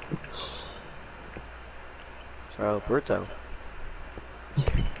 So, Bruto.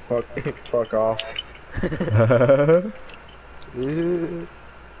 Fuck off. You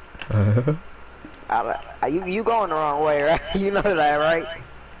going the wrong way, right? You know that, right?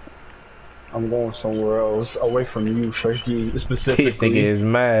 I'm going somewhere else, away from you, Sharky, specifically. This nigga is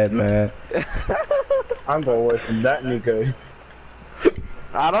mad, man. I'm going away from that nigga.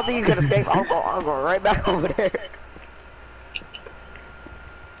 I don't think you can escape. I'm going right back over there.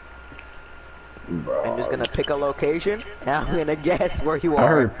 Bro. I'm just gonna pick a location, and I'm gonna guess where you are. I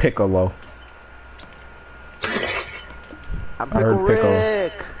heard Piccolo. I'm I heard Pickle Piccolo.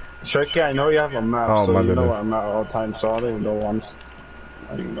 Rick. Sharky, I know you have a map, Oh, so my you know goodness. where I'm at all the time, so I don't even know why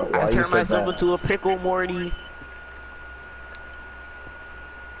I don't even know why I you turned said myself that. into a pickle, Morty.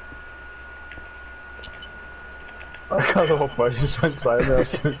 I got the whole fight just went silent.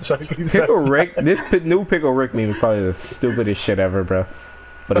 Sharky's Pickle Rick, new Pickle Rick meme is probably the stupidest shit ever, bro.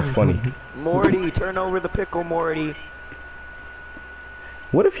 But it's funny. Morty, turn over the pickle, Morty.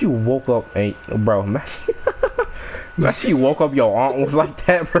 What if you woke up and, bro, imagine you woke up, your aunt was like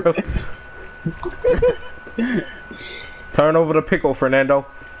that, bro. Turn over the pickle, Fernando.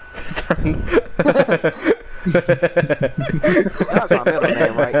 Turn. That's my middle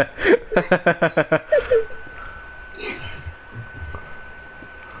name, right?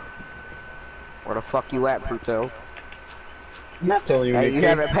 Where the fuck you at, Pluto? I'm not telling you Hey, anything. you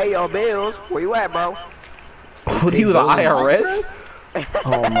haven't paid your bills. Where you at, bro? What are you, the IRS?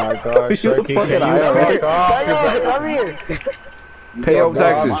 Oh my god, You Sharky, fucking can you IRS. fuck off? Come here. Pay your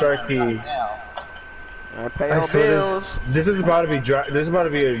taxes. Sharky. Pay your bills. This is about to be a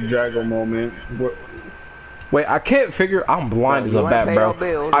Drago moment. Wait, I can't figure. I'm blind as You a ain't bat, pay bro. your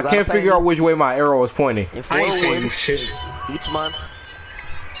bills. I You gotta can't pay figure me. out which way my arrow is pointing. In I ain't paying 4 shit. each month.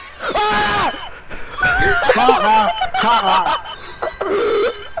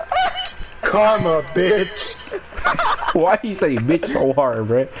 Karma, bitch. Why you say bitch so hard,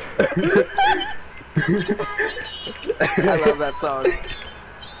 bro? I love that song.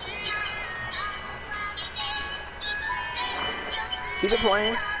 Keep it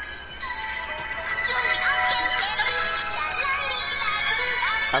playing.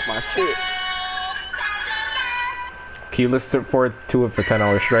 That's my shit. Can you listen to it for 10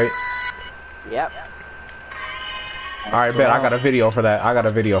 hours straight? Yep. Alright, bet. I got a video for that.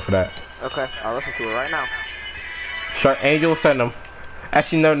 Okay, I'll listen to it right now. Shark Angel, send them.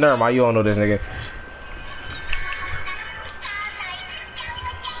 Actually, no, never mind. You don't know this nigga.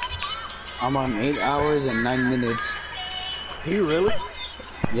 I'm on 8 hours and 9 minutes. You really?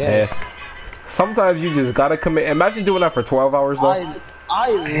 Yes. Yeah. Sometimes you just gotta commit. Imagine doing that for 12 hours though.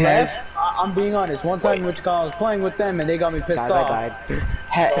 I left. I'm being honest. One time, which I was playing with them, and they got me pissed Guys, off. I died.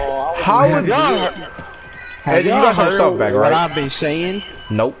 How is Have you y'all got your heard stuff back, what right? I've been saying?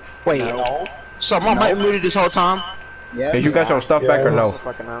 Nope. Wait, No. so my mic muted this whole time? Yeah. Did you got your stuff back or no?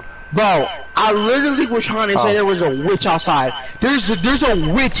 Fucking hell. Bro, I literally was trying to say there was a witch outside. There's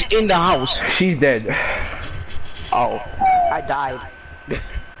a witch in the house. She's dead. Oh. I died.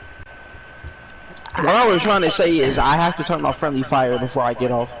 What I was trying to say is I have to turn off friendly fire before I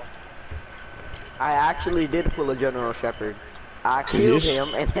get off. I actually did pull a General Shepherd. I killed him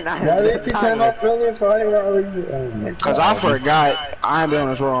and then I Why did you turn off friendly fire? Cause I forgot I ain't been on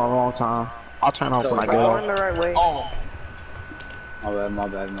this road in a long time. I'll turn off when I get going off. the right way. Oh. My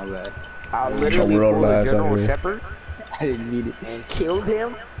bad. I literally real pulled a lies General out here. Shepherd I didn't need it. and killed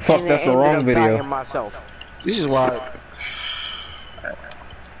him. Fuck, and that's then the wrong ended up video. dying myself. This is why.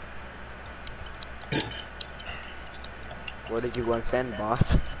 What did you want to send,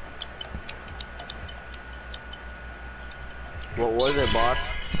 boss? What was it, boss?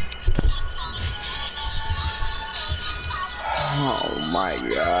 Oh my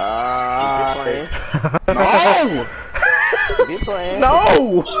You god. No! be playing.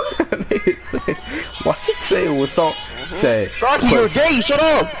 No! Why you say it was so? Say, Sharky, you're gay, shut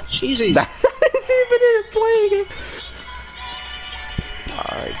up! Jesus. that's not even it playing.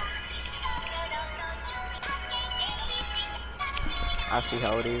 Alright. I see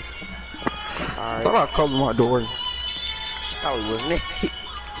how it is. I thought I covered my door. Probably wasn't it.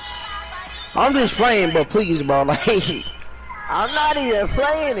 I'm just playing, but please, bro, like. I'm not even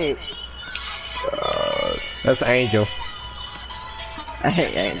playing it. That's Angel.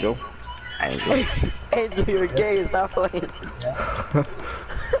 Hey, Angel. Angel. Angel, you're gay. Stop playing.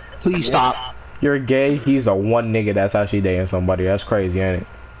 Please stop. You're gay. He's a one nigga that's actually dating somebody. That's crazy, ain't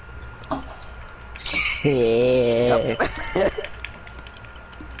it? Yeah.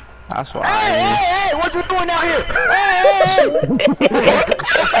 That's why. Hey, what you doing out here?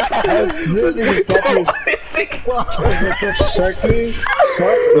 Sharky,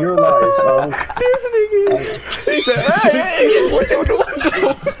 fuck your life, bro. This nigga. He said, hey, what you doing?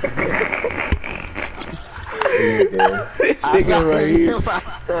 I got right here. My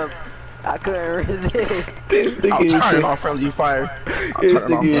stuff. I couldn't resist. This I'm nigga turning said, off friendly fire. this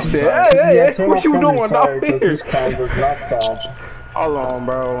nigga said, hey, what you doing out here? This kind does not stop. Hold on,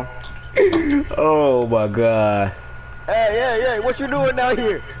 bro. Oh my god. Hey, what you doing out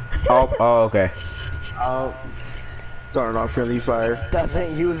here? Oh, okay. Turning off friendly fire.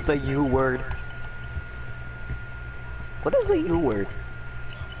 Doesn't use the U word. What is the U word?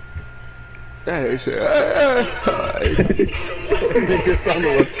 That shit. Nigga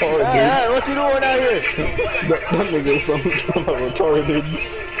sounded retarded. Hey, what you doing out here? That nigga sounded retarded.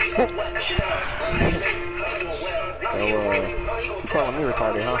 You calling me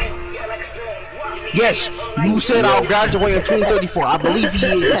retarded, huh? Yes, you said I'll graduate in 2034. I believe he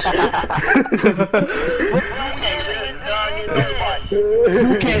is.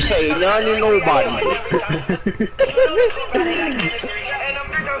 You can't say none to nobody.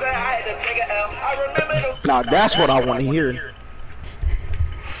 Now that's what I want to hear.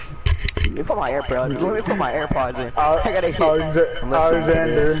 Let me put my AirPods. Let me put my AirPods in. I gotta hit.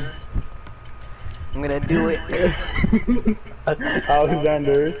 Alexander. I'm gonna do it.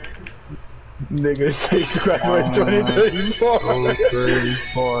 Alexander. Nigga, say graduate 2034. 2, 3,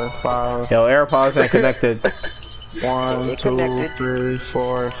 4, 5. Yo, AirPods ain't connected. 1, 2, 3,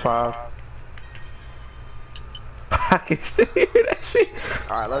 4, 5. I can still hear that shit.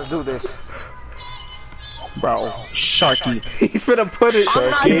 Alright, let's do this. Bro, Sharky, He's finna put it. I'm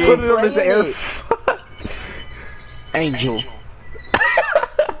not He even put it on his playing air. it. Angel.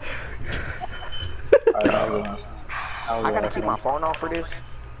 I gotta keep my phone off for this.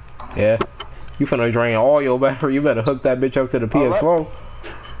 Yeah. You finna drain all your battery. You better hook that bitch up to the PS4.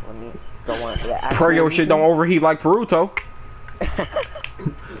 Let me go on to the Pray your shit don't overheat like Naruto.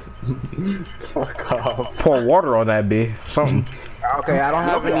 Fuck off. Pour water on that bitch. Something. Okay, I don't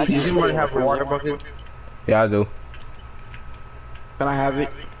have any. Does anyone have a water bucket? Yeah, I do. Can I have it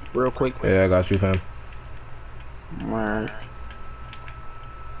real quick? Yeah, I got you, fam. Alright.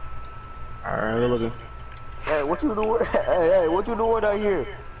 Alright, we're looking. Hey, what you doing? Hey, what you doing out here?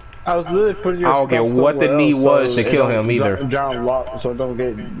 I was literally putting your I don't care stuff what the somewhere need else was so to it kill don't him either. drown so it don't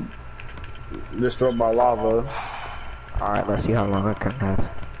get destroyed by lava. Alright, let's see how long I can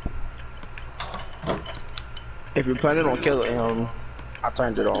have. If you're planning on killing him, I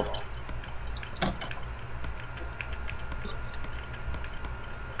turned it off.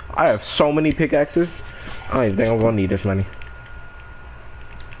 I have so many pickaxes. I don't even think I'm gonna need this many.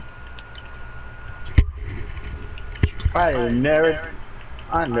 I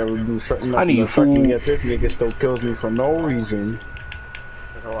never do certain I need nothing to fucking food. get this nigga still kills me for no reason.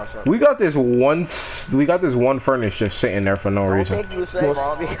 We got this one furnace just sitting there for no I don't reason. think you say,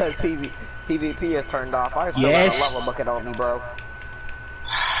 bro, because PvP is turned off. I still Yes. got a lava bucket on me, bro.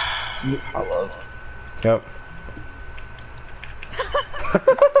 I love. Yep.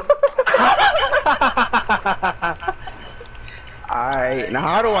 Alright, now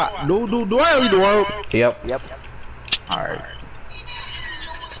how do I do I read the world? Yep. Yep. Alright.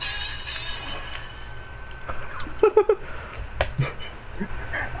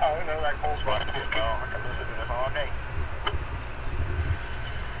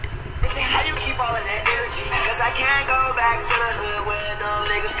 How you keep all of that energy? Cause I can't go back to the hood where them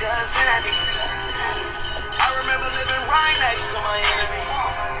niggas cussing at me. I remember living right next to my enemy.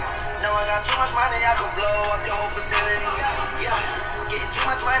 Now I got too much money, I could blow up the whole facility. Yeah, getting too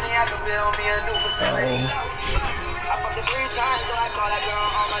much money, I could build me a new facility. I fucked her 3 times, so I call that girl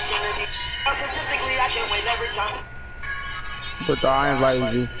on my Trinity. Statistically, I can win every time. But I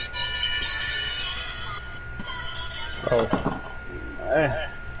invited you. Oh.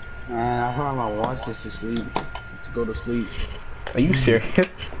 Man, I probably watch this to go to sleep. Are you serious?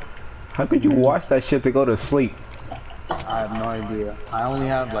 How could you watch that shit to go to sleep? I have no idea. I only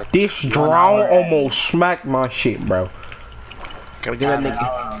have like This 1 drown hour and- almost smacked my shit, bro. Gotta get that I have an nigga.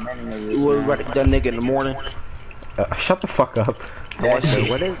 hour and many minutes, You man. ready to get that nigga in the morning? Shut the fuck up. What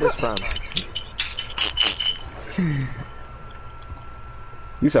is this from?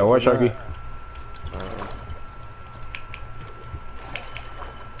 You said what, Sharky?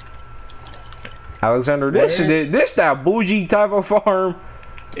 Alexander, this that bougie type of farm.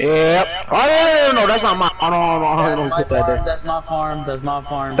 Yep. Oh no, that's not my. Oh no, That's put that there. That's my farm. That's my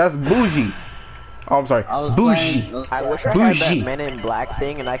farm. That's bougie. Oh, I'm sorry. I was Bougie. playing- I wish I had Bougie. that Men in Black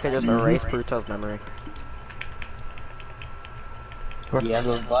thing and I could just erase Pruto's memory. You have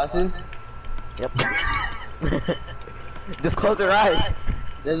those glasses? Yep. Just close your eyes.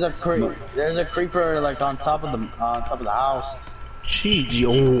 There's a creeper like on top of the house. Jeez,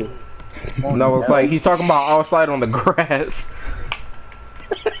 yo. No, it's like he's talking about outside on the grass.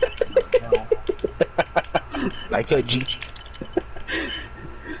 Like a G.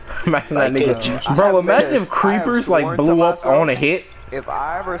 Imagine that Like nigga. a- Bro, I imagine have if creepers sworn like to blew up myself- on a hit. If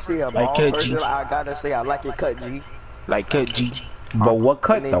I ever see a Like bald a person, G. I gotta say I like it cut, G. Like a G. But what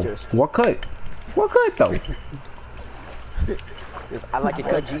cut though? Ninjas. What cut? What cut though? I like it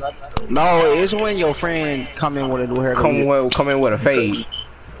cut, G. No, it's when your friend come in with a new haircut. Come in with a fade.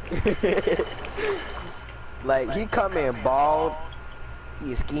 Like, he come in bald,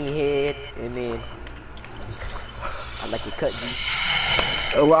 he a skinhead, and then I like it cut, G.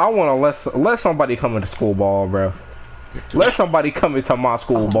 Well, I want to let somebody come into school ball, bro. Let somebody come into my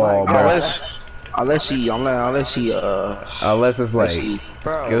school ball, bro. Unless she Unless it's like,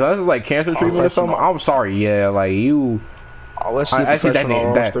 Bro, unless it's like cancer treatment or something. I'm sorry, yeah, like you. unless she I see that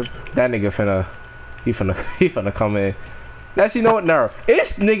professional nigga he finna come in. That's, you know what? No,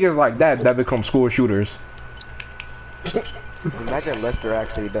 it's niggas like that become school shooters. imagine Lester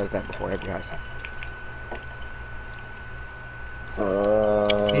actually does that before every high school.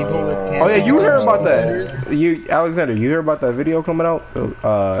 People with cancer Oh yeah, you heard become about shooters. that? You, Alexander, you heard about that video coming out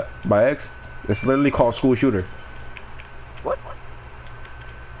by X? It's literally called School Shooter. What?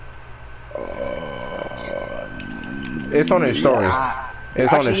 It's on his story.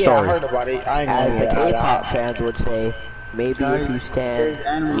 It's on his I story. heard about it. I ain't As the gonna K-pop fans would say, maybe if you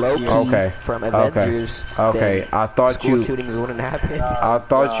stand low-key Okay. from Okay. Avengers, Okay. then I thought school you. shootings wouldn't happen. I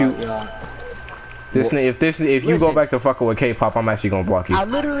thought you. If you go Listen. back to fucking with K-pop, I'm actually gonna block you. I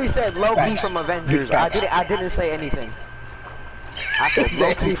literally said low-key from Avengers. I didn't say anything. I said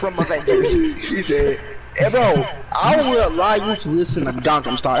low-key from Avengers. He said, hey bro, I will allow you to listen to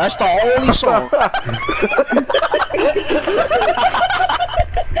Gangnam Style. That's the only song.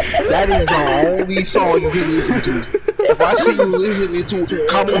 That is the only song you can listen to. If I see you listening to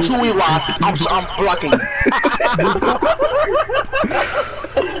Come On Sui Rock, I'm blocking you.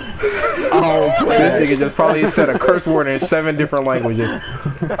 I don't play that. This nigga just probably said a curse word in 7 different languages.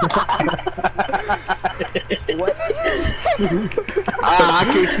 What? I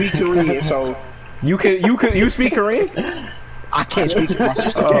can't speak Korean, so You speak Korean? I can't speak. My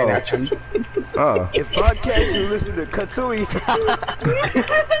sister can actually. Oh. If podcast you listen to Katsui's.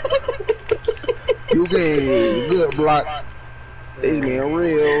 You get good block. Hey man,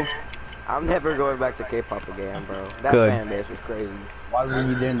 real. I'm never going back to K-pop again, bro. That Good. fan base was crazy. Why were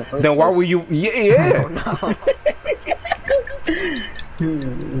you there in the first Then why place? were you? Yeah. Oh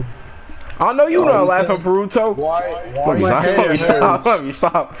no. I know you not laughing, Naruto. Why Let me my hair stop. Let me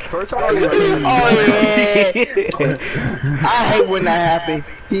stop. Oh yeah. I hate when that happens.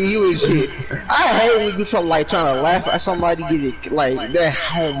 He was shit. I hate when you trying to laugh at somebody get it like that.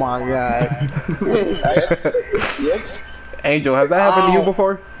 Oh my god. Angel, has that happened to you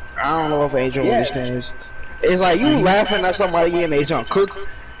before? I don't know if Angel understands. It's like you laughing at somebody and they trying to cook,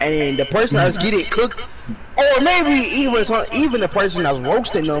 and then the person that's getting cooked, or maybe even the person that's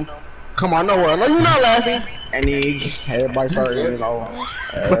roasting them, come on nowhere. No, you're not laughing, and then everybody started, you know.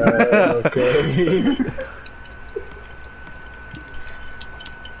 Okay.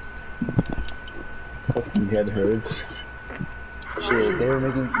 Fucking head hurts. Shit, they were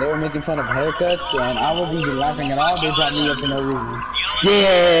making fun of haircuts, and I wasn't even laughing at all. They brought me up for no reason.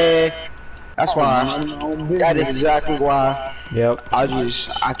 Yeah, that's why. That is exactly why. Yep.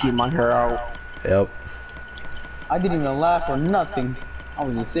 I keep my hair out. Yep. I didn't even laugh or nothing. I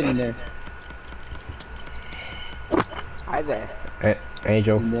was just sitting there. Hi there.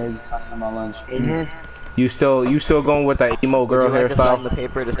 Angel. And there, just talking about lunch. You still going with that emo girl Would you like to sign the hairstyle?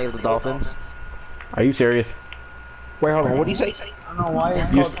 paper to save the dolphins? Are you serious? Wait, hold on. What do you say? I don't know why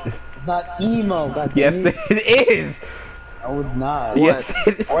it's called. It's not emo. God Yes, damn it. it is. No, it's not. Yes,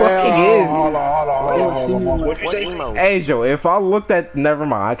 it Well, fucking hold on. What you What say? emo? is. Angel, if I looked at, never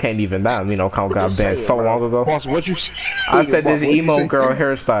mind. I can't even. That count got Just say banned it, so bro. long ago. Boss, what you say? I said Boss, this what you emo say? girl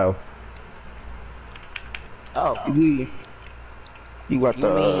hairstyle. Oh. You got You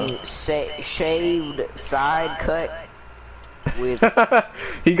the. mean shaved side cut with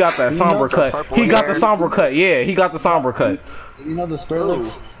He got that somber some cut. purple He got the hair. somber cut. Yeah, he got the somber cut. You know the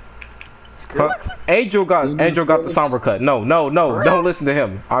Skrillex? Huh? Angel got the somber cut. No, don't listen to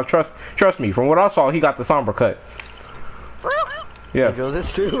him. I trust me. From what I saw, he got the somber cut. Yeah. Angel, is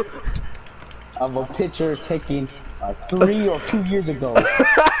this true? Of a picture taken like 3 or 2 years ago.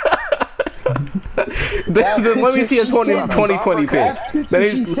 Let me see a 2020 pic. That picture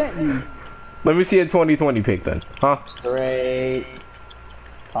she sent me. Let me see a 2020 pic then. Huh? Straight.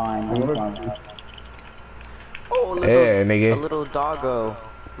 Fine. I'm fine. Oh, little, Yeah, a nigga. little doggo.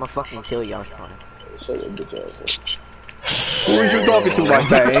 I'ma fucking kill you, I'm trying. Show your bitch ass. Who is you talking to like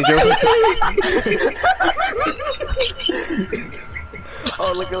that, Angel?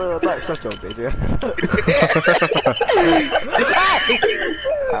 Oh, look at little dog. Shut your bitch ass.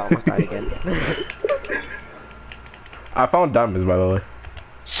 I almost died again. I found diamonds, by the way.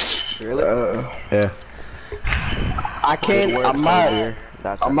 Really? Yeah. I can't. I'm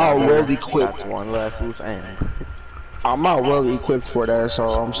not well equipped. That's one less loose end. I'm not well equipped for that,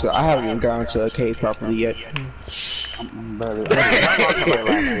 so I haven't even gone to a cave properly yet.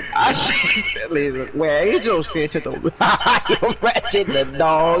 Where Angel said to the imagine the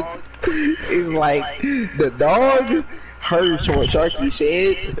dog is like the dog heard what Sharky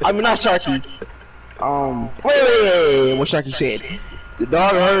said. I mean not Sharky. Wait, what Sharky said. The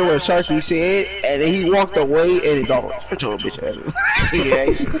dog heard what Sharky said, and then he walked away, and the dog told bitch ass.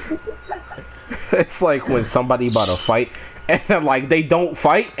 It's like when somebody about to fight, and then like they don't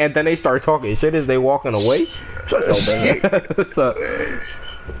fight, and then they start talking shit as they walking away. Shut your bitch. So,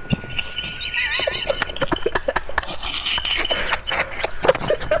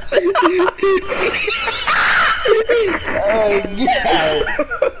 Oh yeah.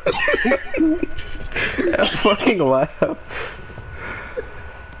 I fucking laugh.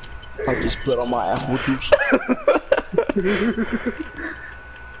 I just put on my apple juice.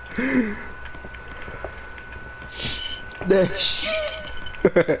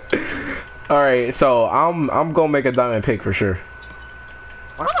 Alright, so I'm gonna make a diamond pick for sure.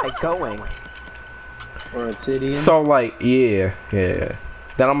 Where am I going? Or obsidian. So like, yeah. Then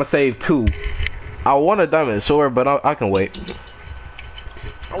I'm gonna save 2. I want a diamond sword, but I can wait.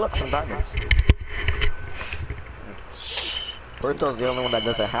 Oh, look, some diamonds. Berto's the only one that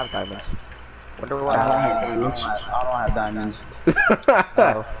doesn't have diamonds. Wonder why. I don't have diamonds.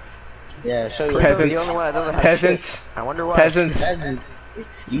 Oh. Yeah, show you. Berto's the Peasants. only one that doesn't have Peasants. shit. I wonder why. Peasants.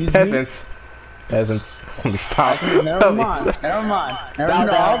 Excuse me. Peasants. Let me stop. Never mind.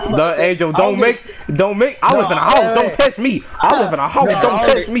 The Angel, don't make. I live in a house. Don't test me. I live in a house. Don't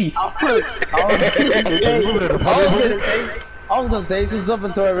test me. I was gonna say something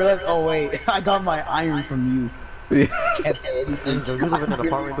until I realized, oh wait, I got my iron from you. Can't say anything. Angel, you live in an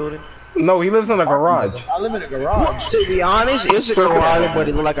apartment building? No, he lives in a garage. I live in a garage. To be honest, it's a garage, but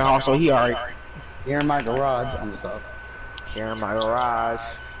it look like a house, so he alright. Here in my garage, I'm stuck. Here in my garage,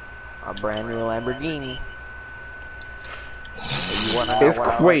 a brand new Lamborghini. You wanna know It's what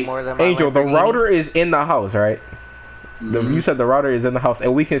I like wait, more than my Angel. The Lamborghini? router is in the house, right? You said the router is in the house,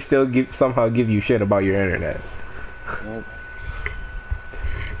 and we can still somehow give you shit about your internet. Yep.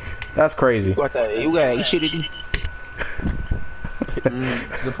 That's crazy. What the? You got shitty. To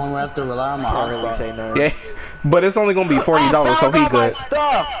the point where I have to rely on my I don't really hotspot. say no. Yeah, but it's only gonna be $40, so he good.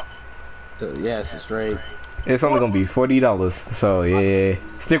 Stuff. So, yes, it's right. It's only gonna be $40, so yeah.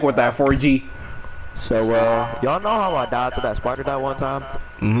 Stick with that 4G. So, y'all know how I died to that spider that one time?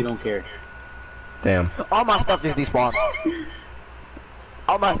 You don't care. Damn. All my stuff just despawned.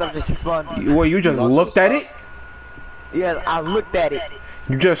 All my stuff just despawned. Well, you just looked at it. Yes, I looked at it.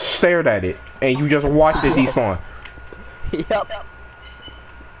 You just stared at it, and you just watched it despawn. Yep.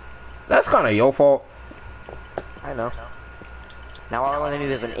 That's kind of your fault. I know. Now all I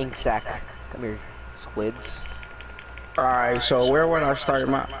need is an ink sac. Come here, squids. Alright, so where would I start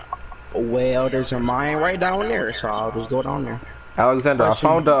my... Well, there's a mine right down there, so I'll just go down there. Alexander, I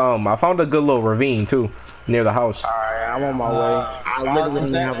found a good little ravine too, near the house. Alright, I'm on my way. I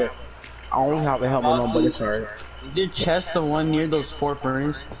literally don't have it. I don't have a helmet on, but it's alright. Is your chest the one near those 4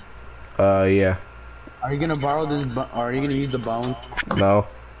 furnaces? Yeah. Are you gonna borrow this? Or are you gonna use the bone? No.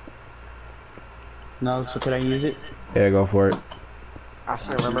 No. So could I use it? Yeah, go for it. I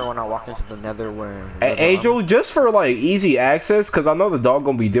still remember when I walked into the nether where... Angel, just for like easy access, cause I know the dog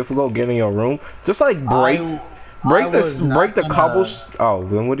gonna be difficult getting your room. Just like break the cobbles. Oh,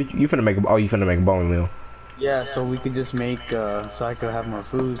 then what did you finna make? You finna make a bone meal. Yeah, so we could just make so I could have more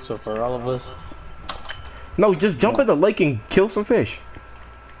food. So for all of us. No, just jump in the lake and kill some fish.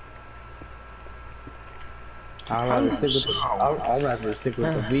 I'd rather stick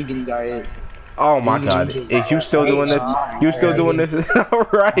with the vegan diet. Oh my god, is you still doing this? You still doing this?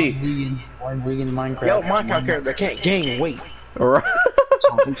 Alright. Vegan Minecraft. Yo, Minecraft character can't gain weight. Alright.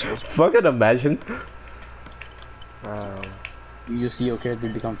 Fucking imagine. You just see your character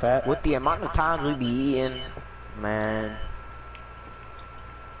become fat? With the amount of times we be eating, man.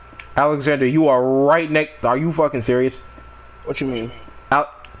 Alexander, you are right next. Are you fucking serious? What you mean?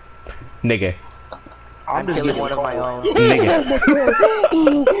 Nigga. I'm just killing getting one of my own. Nigga.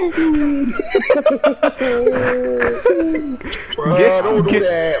 Bruh, don't do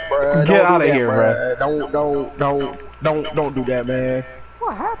that, bruh. Get out of that, here, bruh. Don't do that, man.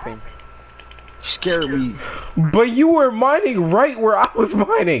 What happened? Scared me. But you were mining right where I was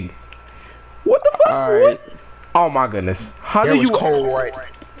mining. What the fuck? Alright. Oh my goodness. How It do was you? cold, right?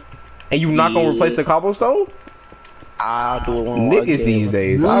 And you not gonna replace the cobblestone? I'll do it one more Niggas again. these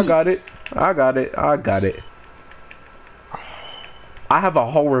days. I got it. I got it. I have a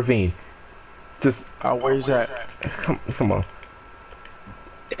whole ravine. Just Where's that? come on.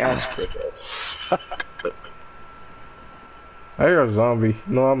 That's good. I hear a zombie.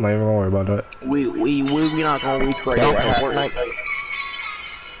 No, I'm not even gonna worry about that. We not gonna recreate Don't what happened.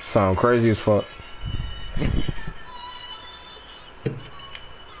 Sound crazy as fuck.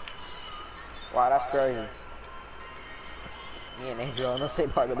 Wow, that's crazy. Me and Angel on the same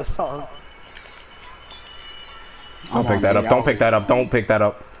part of the song. Don't pick that up. Don't pick that up. Don't pick that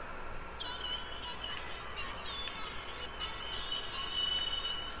up.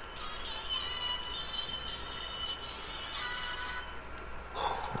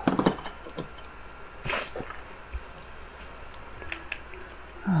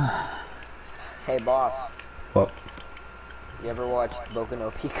 Hey, boss. What? You ever watched Boku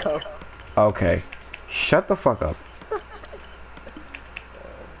no Pico? Okay. Shut the fuck up.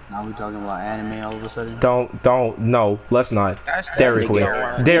 Now we talking about anime all of a sudden? No, let's not. That's Dairy that Queen.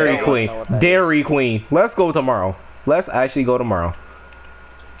 nigga. Dairy Yeah, Queen. I know what that Dairy Queen. Let's go tomorrow. Let's actually go tomorrow.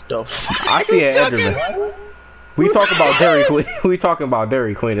 The fuck? I see an Enderman. We talk about Dairy Queen. We talking about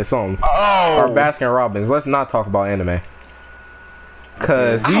Dairy Queen and song. Or Baskin Robbins. Let's not talk about anime.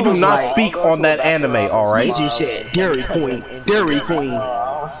 Cause we do not speak on that anime, He alright? just said Dairy Queen. Dairy Queen.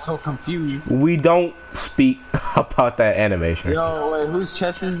 I'm so confused. We don't speak about that animation. Yo, wait, whose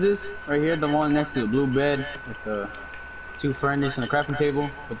chest is this? Right here, the one next to the blue bed with the 2 furnace and the crafting table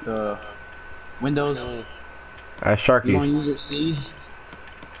with the windows. That's You gonna Sharky's. use your seeds?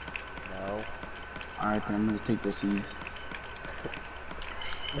 No. Alright, then I'm gonna take the seeds.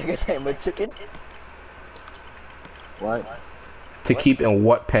 Nigga came with chicken. What? To keep in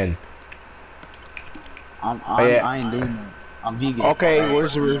what pen? I ain't doing that. I'm vegan. Okay,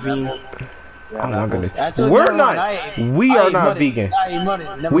 where's the ravine? Oh my goodness. Actually, We're never mind, not. We are not vegan.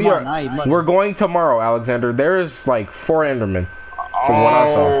 We are. We're going tomorrow, Alexander. There's like 4 Endermen. From what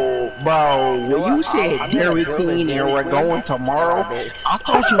I saw. Oh, bro, when you said Dairy Queen and we're going tomorrow, I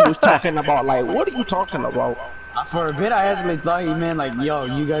thought you was talking about, like, what are you talking about? For a bit, I actually thought he meant like, yo,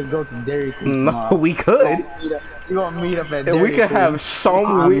 you guys go to Dairy Queen No, tomorrow. we could. You gonna meet up at And Dairy we could Queen. have some.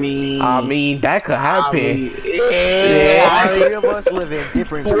 I mean, that could happen. All three of us live in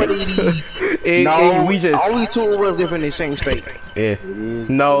different states. No, we just. only two of us live in the same state. Yeah.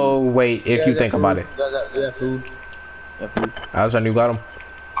 No, wait. If you think about it. Yeah, food. Yeah, food. Alexander, you got him.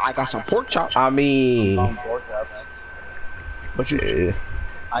 I got some pork chops. I mean, Pork chops. But you,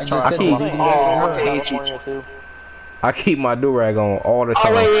 I I just said keep- the food. California too. I keep my do-rag on all the oh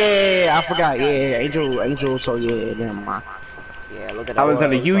time. wait, yeah, I forgot. Yeah, Angel. So yeah, never mind. Yeah, look at that.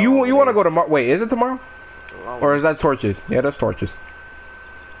 Alexander, you want to go tomorrow? Wait, is it tomorrow? Or is that torches? Yeah, that's torches.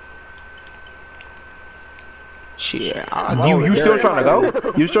 Shit, You still trying to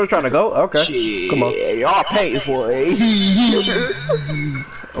go? You still trying to go? Okay. Shit, Come on. y'all pay for it.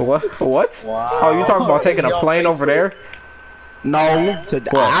 What? Wow. Oh, you talking about taking a Y'all plane pay over for there? No, I ain't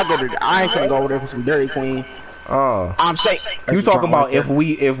finna go over there for some Dairy Queen. Oh. I'm saying. You talking about if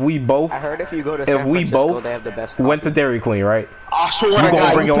we both I heard if you go to San if we Francisco, both they have the best went to Dairy Queen, right? I swear You to gonna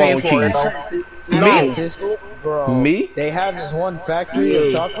God, bring you your paying own for it, cheese. bro. No, bro. Me? They have this one factory of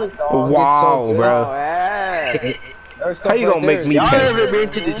Yeah. chocolate. Dog, Wow, it's so good. bro. Oh, hey. Their stuff How you right gonna there make is- me Y'all pay? ever been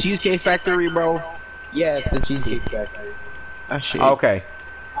to the Cheesecake Factory, bro? Yeah, it's the Cheesecake Factory. That shit. Okay.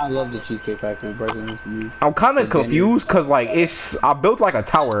 I love the Cheesecake Factory personally for me. I'm kind of For dinner. confused because like I built like a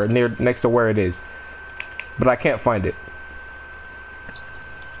tower next to where it is, but I can't find it.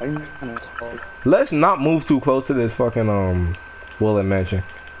 Let's not move too close to this fucking Willet Mansion.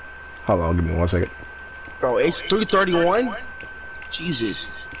 Hold on, give me 1 second. Bro, it's 3:31. Jesus.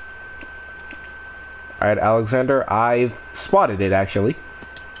 All right, Alexander, I've spotted it actually.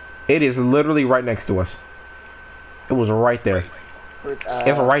 It is literally right next to us. It was right there. It's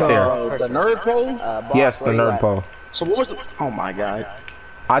right there. The nerd pole. Yes, the nerd pole. So what was the? Oh my God.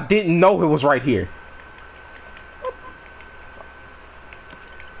 I didn't know it was right here.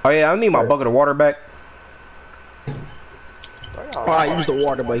 Oh yeah, I need my bucket of water back. Oh, I used the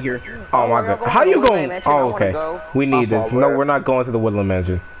water, but here. Oh my God, how you going? Oh okay, we need My this. fault, No, bro. we're not going to the Woodland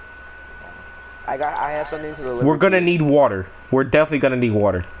Mansion. I have something to deliver. We're gonna need water. We're definitely gonna need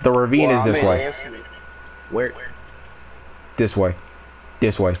water. The ravine is this way. Where? This way.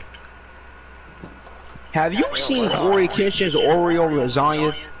 This way. Have you seen Corey Kitchen's Oreo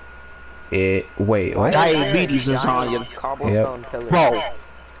lasagna? Wait, what? Diabetes lasagna. Cobblestone pillar. Bro,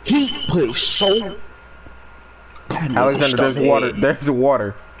 he put so. Alexander, there's water. There's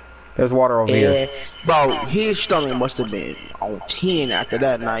water. There's water over here. Yeah, bro, his stomach must have been on 10 after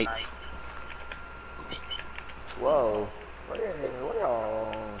that night. Whoa.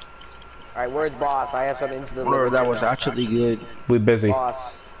 Alright, where's boss? I have something to deliver. Bro, that was actually good. We busy.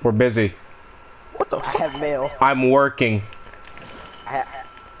 Boss. We're busy. What the I fuck? have mail. I'm working. I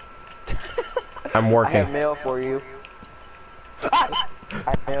I'm have working. mail for you. I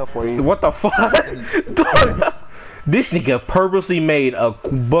have mail for you. What the fuck? Dog, this nigga purposely made a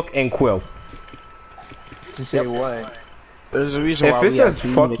book and quill. To say what? There's a reason If why it we have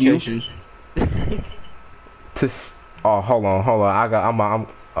says fuck you, communications. oh, hold on. I'm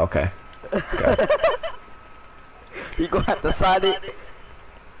okay. You gonna have to sign it.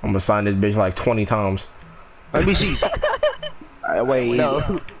 I'm gonna sign this bitch like 20 times. Let me see. Wait,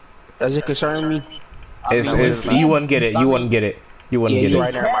 No. does it concern me? You wouldn't get it. You wouldn't get it. You wouldn't Yeah, get you're it.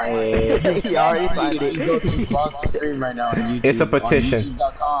 right there. My head. You already signed You go it. to pause the stream right now on YouTube. It's a petition. On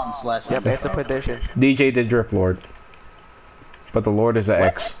YouTube.com/. Yep, it's a petition. DJ the Drip Lord. But the Lord is an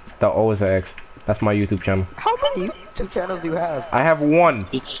X. The O is an X. That's my YouTube channel. How many YouTube channels do you have? I have one.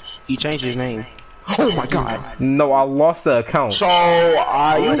 He changed his name. Oh my God. No, I lost the account. So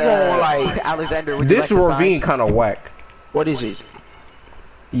are you going like? Alexander, would you This like to ravine kind of whack. What is it?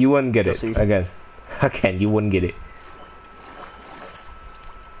 You wouldn't get it. You'll see. Again, you wouldn't get it.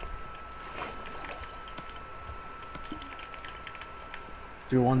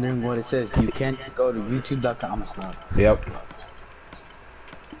 If you're wondering what it says, you can't just go to YouTube.com. Stop. Yep.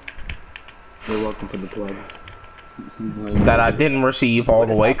 You're welcome for the plug. That I didn't receive all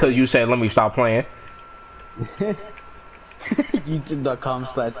the way because you said let me stop playing. YouTube.com/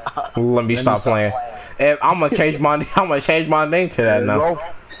 Let me stop playing. And I'm gonna change my name to that now.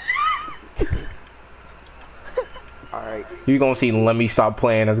 Alright. You gonna see let me stop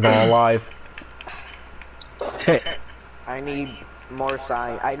playing that's going live. I need more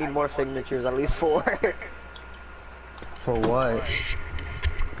I need more signatures, at least 4. For what?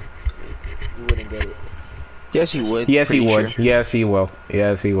 You wouldn't get it. Yes, he would. Yes, he Pretty would. sure. Yes, he will.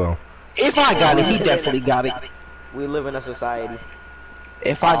 Yes, he will. If I got it, he definitely got it. We live in a society.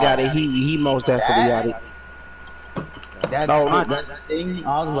 If I got it, he most definitely got it. That's No, not- that's the thing.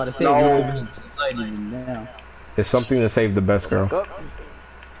 I was about to say No. we're living in society now. It's something to save the best girl.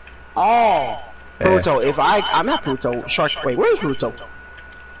 Oh, Pluto. If I'm not Pluto. Shark. Wait, where's Pluto?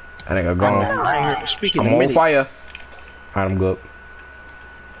 I think I'm gone. I hear speaking. I'm on fire. Alright, I'm good.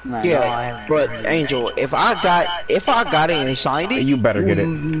 Man, Yeah, but Angel, if I got it and signed it, You better get it.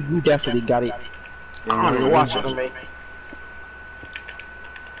 You definitely got it. I don't even watch it, man.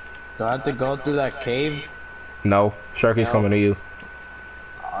 do I have to go through that cave? No, Sharky's coming to you.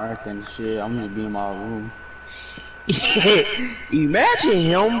 Alright then, shit. I'm gonna be in my room.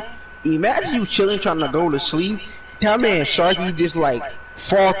 Imagine you chilling trying to go to sleep. Tell me and Sharky just like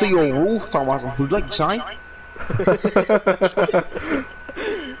fall through your roof. Talking about some, would you like to sign?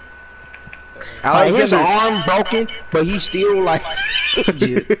 Like his arm broken, but he's still like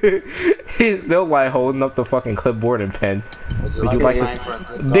he's still like holding up the fucking clipboard and pen. Would you like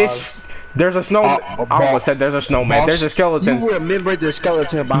this? There's a snowman. I almost said there's a snowman. Boss, there's a skeleton. You remember the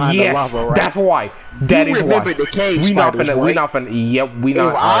skeleton behind the lava, right? That's why. That you is remember why. the cave We not spiders, finna. right? We not finna. Yep. We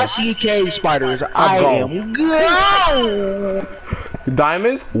not. If I see cave spiders, I am gone.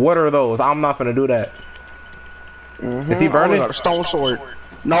 Diamonds? What are those? I'm not finna do that. Is he burning? Got a stone sword.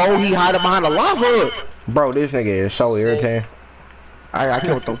 No, he hiding behind the lava. Bro, this nigga is so irritating. I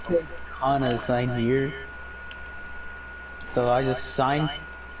killed him. Kinda sign here. So I just signed.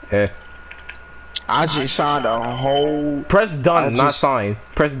 Yeah. I just signed a whole. Press done, not sign.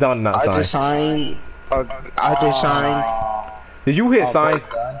 Press done, not sign. I just signed. Did you hit sign?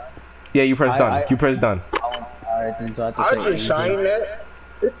 Done. Yeah, you press done. You press done. Alright then, so I have to I say just anything. signed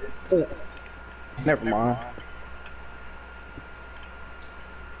that. Never mind.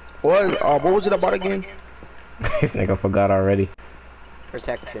 What was it about again? This nigga forgot already.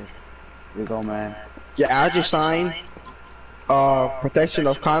 Protection. Here we go, man. Yeah, I just signed protection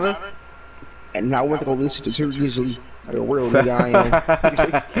of Connor, and now I went to go listen to Too Easily. Like a real nigga I am.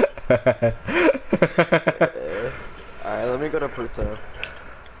 Alright, let me go to Pluto.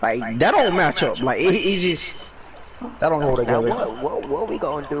 Like that don't match up. Like it just that don't go Now, together. what we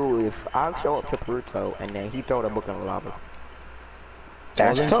gonna do if I show up to Pluto and then he throw the book in the lava?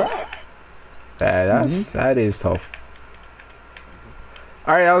 That's tough. That is tough.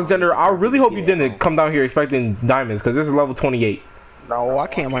 Alright, Alexander, I really hope you didn't come down here expecting diamonds, because this is level 28. No, I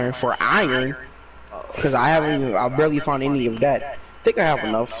came here for iron. Because I barely found any of that. I think I have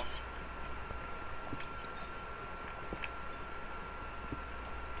enough.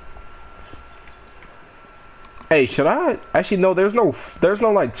 Hey, should I? Actually, no, there's no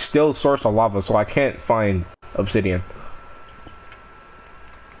like still source of lava, so I can't find obsidian.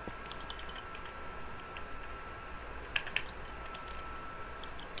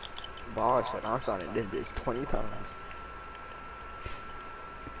 Boss, I'm starting to do this 20 times.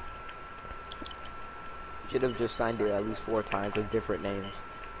 Should have just signed it at least 4 times with different names.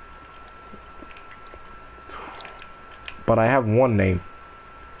 But I have one name.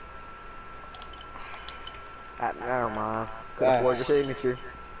 Never mind. Could afford your signature.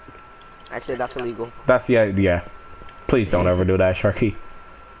 Actually, that's illegal. That's yeah. Please don't ever do that, Sharky.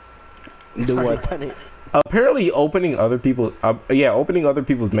 Do what? Done it. Apparently, opening other people's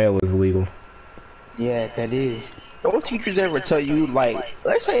mail is illegal. Yeah, that is. Don't teachers ever tell you, like,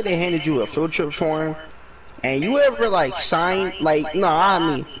 let's say they handed you a field trip form, and you ever, like, sign, like, no, I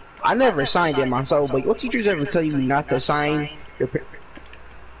mean, I never signed it myself, but your teachers ever tell you not to sign your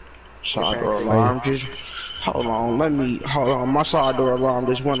side door alarm? Just, hold on, my side door alarm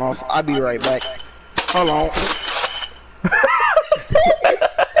just went off. I'll be right back. Hold on.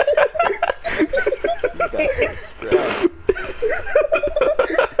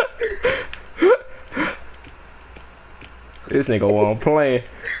 This nigga wasn't playing.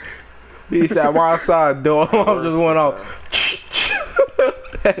 He said my side door alarm just went off.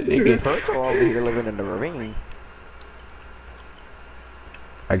 That nigga. Virtual over here living in the ravine.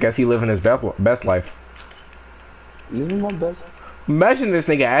 I guess he living his best life. Living my best. Imagine this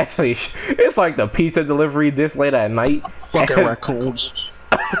nigga actually. It's like the pizza delivery this late at night. Fucking raccoons.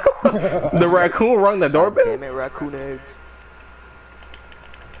 The raccoon rung the doorbell? Damn it, raccoon eggs.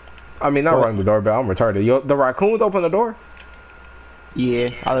 I mean, not rung the doorbell. I'm retarded. Yo, the raccoons open the door? Yeah,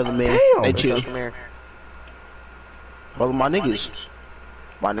 I let them in. Damn. They chill. Come here. All of my niggas.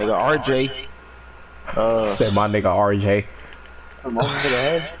 My nigga RJ. Said my nigga RJ. I'm over the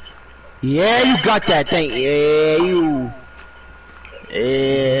edge. Yeah, you got that thing. Yeah, you.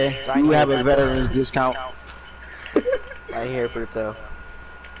 Yeah, you have a veterans discount. Right here, Pluto.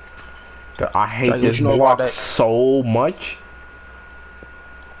 I hate Like, this you know block about that? so much.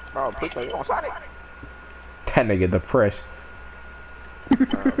 Oh, Pluto, you don't sign it. That nigga depressed.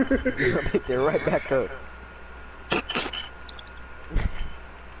 Pick it right back up.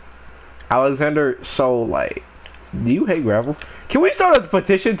 Alexander, so like, Do you hate gravel? Can we start a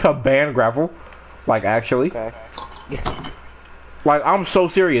petition to ban gravel? Like, actually? Okay. Like, I'm so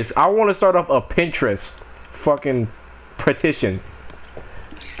serious. I want to start up a Pinterest fucking petition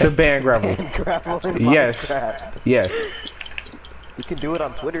to ban gravel. Gravel in Yes. Minecraft. Yes. You can do it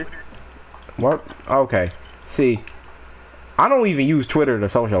on Twitter. What? Okay. See, I don't even use Twitter to I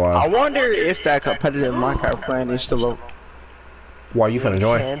socialize. wonder if that competitive Minecraft plan is still open. Why you finna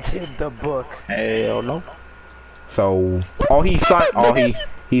join? Enchanted the book. Hell no. So, he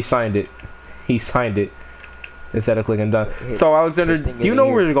signed it. He signed it instead of clicking done. So, Alexander, do you know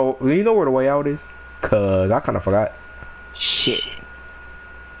where to go? Do you know where the way out is? Cause I kind of forgot. Shit.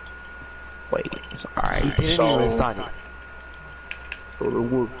 Wait. Alright. He didn't even sign it.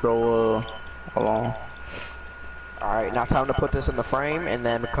 So, hold on. Alright, now time to put this in the frame, and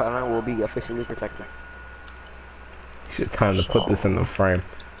then Connor will be officially protected. It's time to put this in the frame.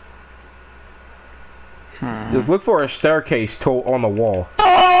 Just look for a staircase on the wall.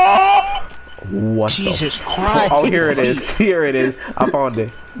 What Jesus the Christ. Oh, here it is. Here it is. I found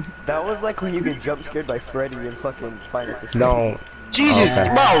it. That was like when you get jump scared by Freddy and fucking Final Fantasy. No. Jesus, Okay.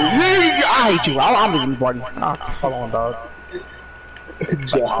 bro, I hate you. I'm leaving the party. Hold on, dog.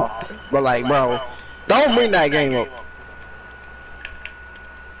 But like, bro, don't bring that game up.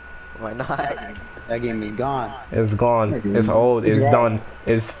 Why not? That game is gone. It's gone. It's old. It's done.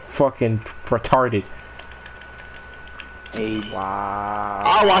 It's fucking retarded. Hey, Wow.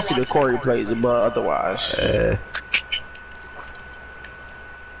 I'll watch it if Corey plays it, but otherwise.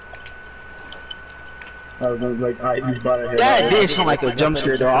 I was like, alright, he's about to hit. That did sound like a jump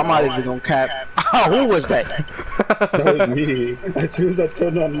scare, though. I'm not even gonna cap. Oh, who was that? That was me. As soon as I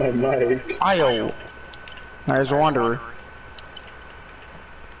turned on my mic. Io. There's Wanderer.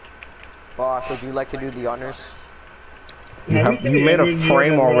 Boss, would you like to do the honors? You made a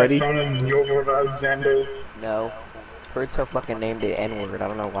frame already? Alexander. No. Perto fucking named it N-word, I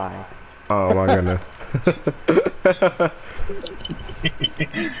don't know why. Oh my goodness.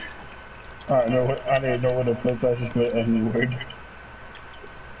 I didn't know what the place I just put any word.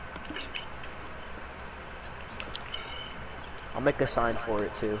 I'll make a sign for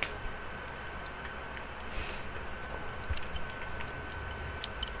it too.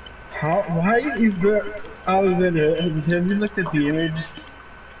 Why is the Alexander? Have you looked at the image?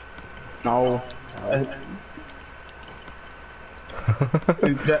 No.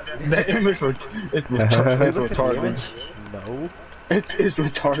 That image it's retarded. No. It's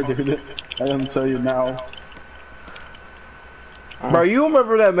retarded. I'm telling you now. Bro, you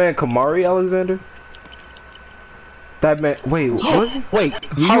remember that man Kamari, Alexander? That man. Wait, was he? Wait,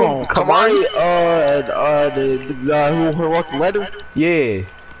 hold on. Kamari, who wrote the letter? Yeah.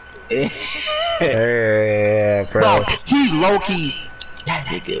 Yeah, bro. Bro, he low key. That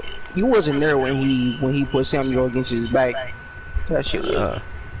nigga. He wasn't there when he put Samuel against his back. That shit was.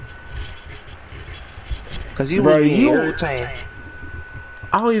 Cause he was being irritating.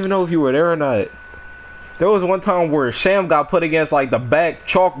 I don't even know if you were there or not. There was one time where Sam got put against like the back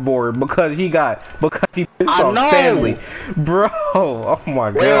chalkboard because he pissed off Stanley. Bro, oh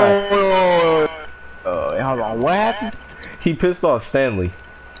my god. Hold on, what happened? He pissed off Stanley.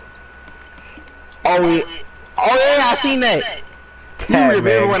 Oh yeah, I seen that. You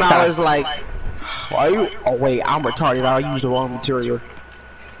remember when I was like, why you? Oh wait, I'm retarded. I used the wrong material.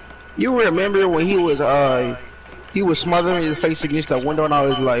 You remember when he was smothering his face against the window, and I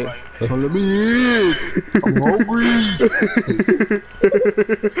was like, oh, "Let me in. I'm hungry."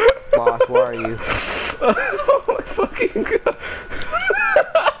 Boss, where are you? Oh my fucking god.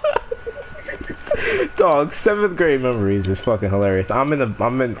 Dog, 7th grade memories is fucking hilarious. Oh,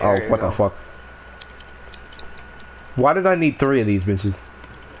 what the fuck? Why did I need 3 of these bitches?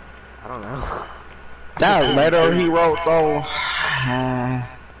 I don't know. That letter he wrote though.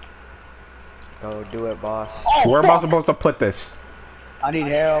 Go do it, boss. Where am I supposed to put this? I need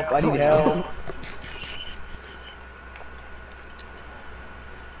help. I need help.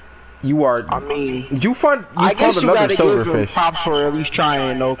 You are. I mean, I guess found you another gotta give him silverfish. props for at least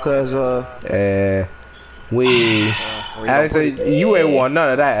trying though, cause Actually, you ain't won none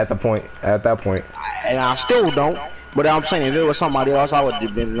of that at that point. and I still don't. But I'm saying if it was somebody else, I would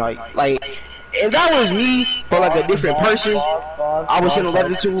have been like if that was me, but like a different person, I was in a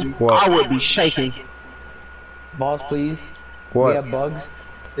letter to, What? I would be shaking. Boss, please. What? We have bugs.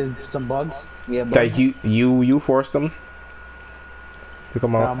 There's some bugs. We have bugs. That you forced them to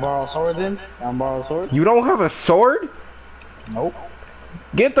come Can I out. borrow a sword then? Can I borrow a sword? You don't have a sword? Nope.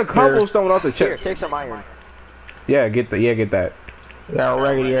 Get the cobblestone out the Here, chest. take some iron. Yeah, get that. That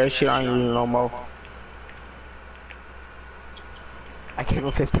regular ass shit, I ain't even no more. I gave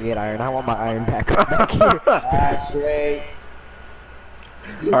him 58 iron. I want my iron back here. Ashtray.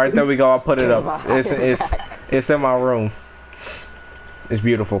 Alright, there we go. I'll put it up. It's in my room. It's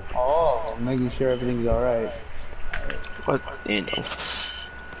beautiful. Oh, making sure everything's alright. What in the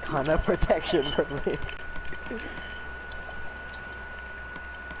Ton of protection for me.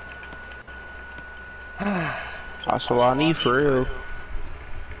 That's all I need for real.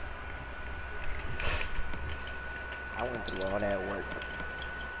 I went through all that work.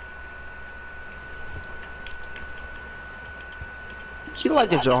 She like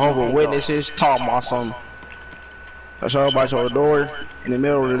the Jehovah's Witnesses talking about something. I show everybody to the door in the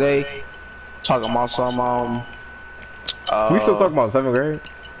middle of the day, talking about some We still talking about 7th grade?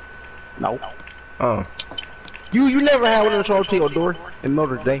 No. Oh. You never had one of them show up to your door in the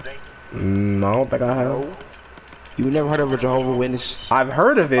middle of the day. I don't think I have. You never heard of a Jehovah's Witness? I've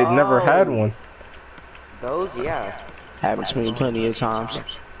heard of it, never had one. Those, yeah. Happened to me plenty of times.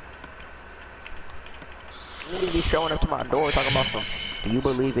 Niggas be showing up to my door talking about some. Do you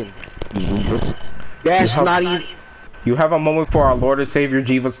believe in Jesus? That's not even. You have a moment for our Lord and Savior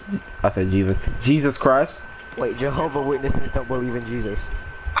Jesus. I said Jesus Christ. Wait, Jehovah's Witnesses don't believe in Jesus.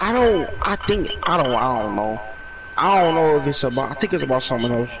 I don't know. I don't know if it's about. I think it's about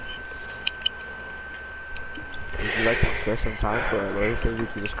something else. Would you like to spare some time for our Lord and Savior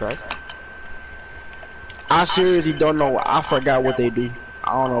Jesus Christ? I seriously don't know. I forgot what they do.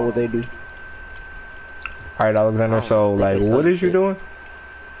 I don't know what they do. Alright, Alexander, so, like, what is you doing?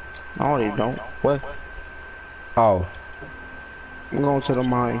 I don't even know. What? Oh. I'm going to the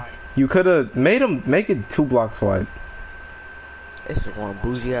mine. You could have make it 2 blocks wide. It's just one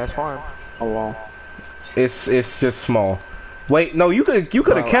bougie ass farm. Hold on. It's just small. Wait, no, you could have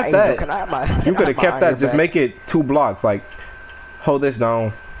kept that. You could have kept that. Just make it 2 blocks. Like, hold this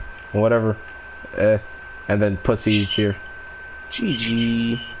down, whatever, and then put seeds here.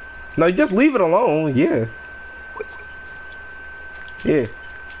 GG. No, you just leave it alone. Yeah. Yeah.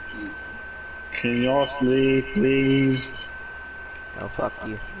 Can y'all sleep, please? Oh fuck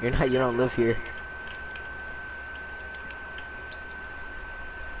you. You don't live here.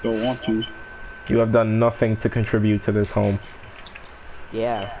 Don't want to. You have done nothing to contribute to this home.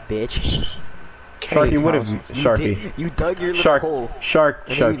 Yeah, bitch. Sharky, what have you? Sharky. You dug your little hole. Sharky.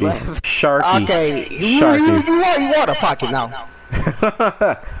 Sharky. Okay, you want a pocket now.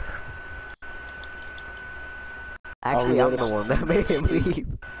 Actually, I'm the one that made him leave.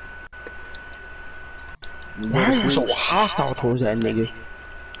 Why are you so hostile towards that nigga?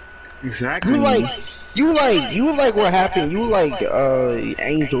 Exactly. You like what happened. You like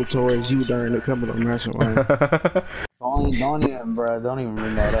Angel towards you during the criminal mastermind. Don't even, bro. Don't even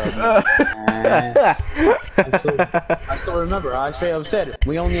bring that up. I still remember. I straight up said it.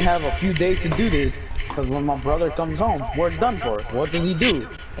 We only have a few days to do this because when my brother comes home, we're done for. What does he do?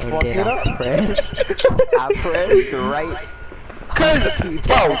 And fuck it up. I pressed right.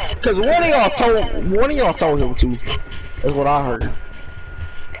 Cause one of y'all told him to. That's what I heard.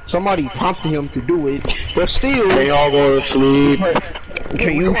 Somebody prompted him to do it, but still. They all go to sleep.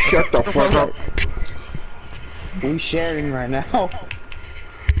 Can you shut the fuck up? We sharing right now.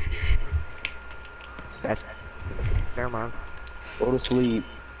 That's. Never mind. Go to sleep.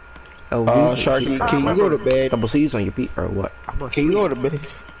 Sharky, can you go to bed? Double C's on your feet or what? Can you go to bed?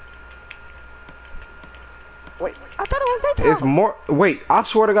 Wait, I thought it was daytime. It's more. Wait, I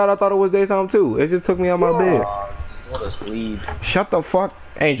swear to God, I thought it was daytime too. It just took me out my bed. Go to sleep. Shut the fuck,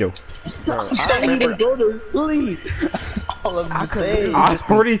 Angel. I need to go to sleep. That's all I'm saying. I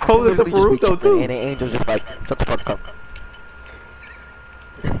already told it to Baruto too. And the Angel's just like, shut the fuck up.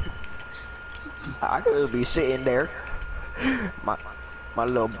 I could be sitting there, my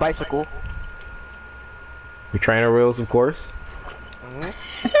little bicycle. We trainer wheels, of course.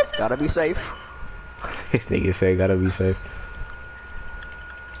 Gotta be safe. This nigga say gotta be safe.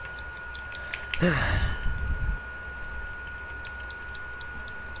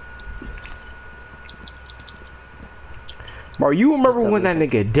 Bro, you remember when that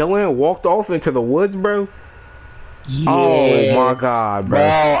nigga Dylan walked off into the woods, bro? Yeah. Oh my god, bro.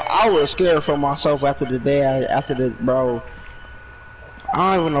 Bro, I was scared for myself after the day after the bro.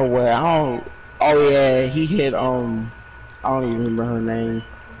 I don't even know what. Oh yeah, he hit I don't even remember her name.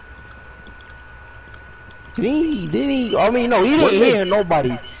 Did he? I mean, no, he didn't hit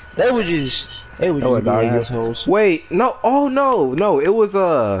nobody. They were just being assholes. Wait, no, oh no, it was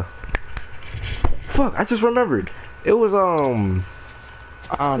fuck, I just remembered. It was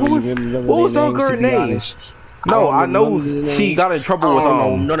I don't even remember what was her girl name? No, I know she got in trouble with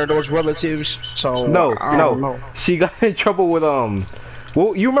none of those relatives. So no, I don't know. she got in trouble with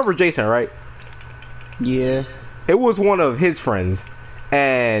well, you remember Jason, right? Yeah. It was one of his friends.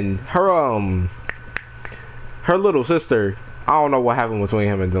 and her little sister. I don't know what happened between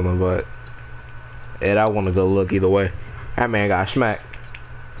him and Dylan, but yeah, that wasn't a good look either way. That man got smacked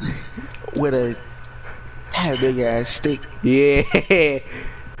with a big ass stick. Yeah.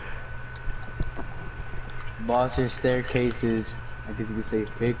 Boss, your staircase is, I guess you could say,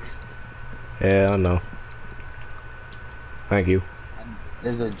 fixed. Yeah, I know. Thank you. And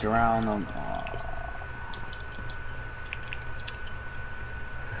there's a drown on.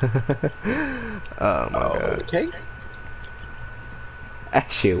 Oh my god. Okay.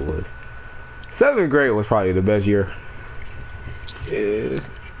 That shit was. 7th grade was probably the best year. Yeah.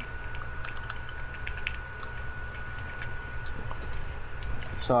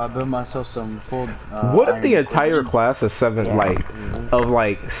 So I built myself some full. What if the entire class of 7th, like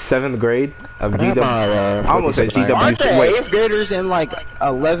 7th grade of GW? I almost said GW. Aren't the 8th graders in like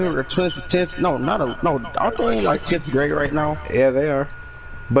 11th or 10th? No, no. Aren't they in like 10th grade right now? Yeah, they are.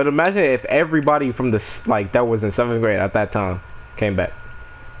 But imagine if everybody from the that was in 7th grade at that time came back.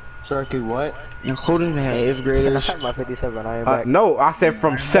 Sharky, what? Including the 8th graders. My 57 iron back. No, I said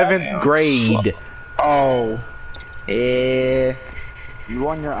from 7th grade. Oh. Yeah. You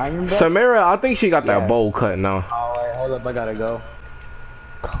want your iron back? Samara, I think she got that bowl cut now. Oh, wait, hold up, I gotta go.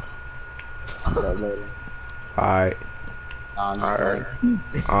 Alright. Alright.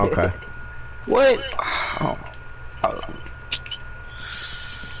 Okay. What?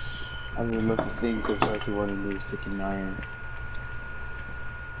 I would love to think if Sharky wanted to lose freaking iron.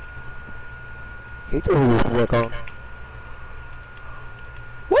 He threw his work on.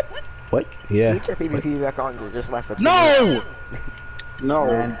 What? Yeah. He turned PvP back on to just left for 2 No! minutes. No.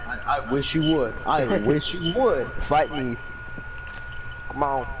 Man, I wish you would. I wish you would. Fight me. Come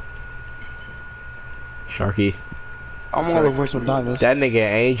on. Sharky. I'm gonna look for some diamonds. That nigga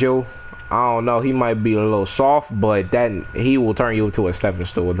Angel, I don't know, he might be a little soft, but he will turn you into a stepping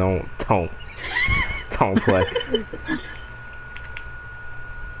stool. Don't play.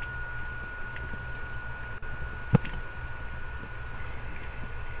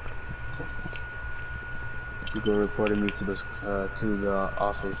 People reported me to the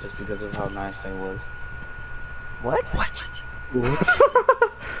office just because of how nice I was. What?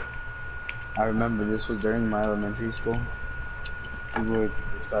 I remember this was during my elementary school. People were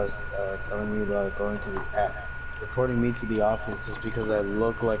telling me about going to the reporting me to the office just because I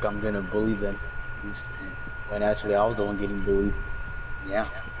look like I'm gonna bully them, when actually I was the one getting bullied. Yeah.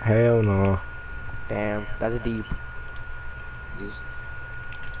 Hell no. Damn, that's deep.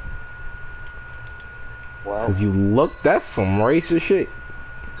 Well, Cause you look, that's some racist shit.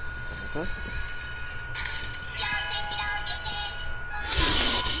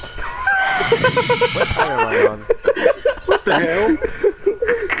 What time am I on? What the hell?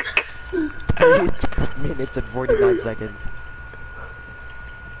 8 minutes and 49 seconds.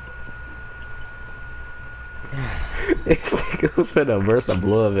 It's like it was finna burst a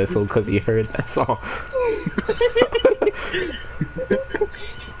blood vessel cause he heard that song.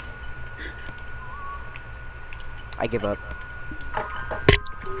 I give up.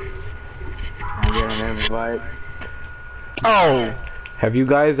 I'm getting an invite. Oh. Have you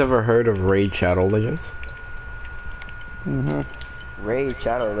guys ever heard of Raid Shadow Legends? Raid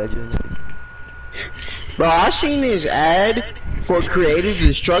Shadow Legends. Bro, I seen this ad for creative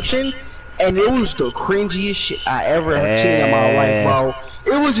destruction, and it was the cringiest shit I ever seen in my life, bro.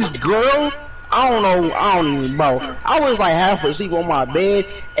 It was this girl, I don't even, bro. I was like half asleep on my bed,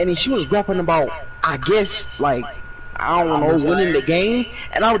 and then she was rapping about, I guess, like, I don't know, winning the game,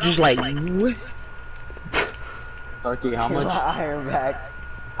 and I was just like, what? Sharky, how much? Iron back.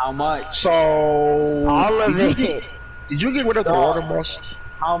 How much? So, All of it. Did you get rid of the water, boss?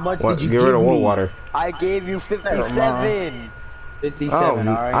 How much What? did you Get give rid of what me? water? I gave you 57. 57,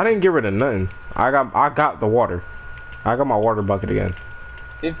 alright? I didn't get rid of nothing. I got the water. I got my water bucket again.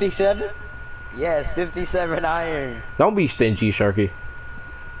 57? Yes, 57 iron. Don't be stingy, Sharky.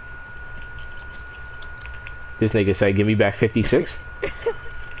 This nigga say, give me back 56.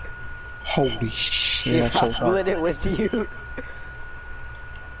 Holy shit, Yeah, that's I so split it with you.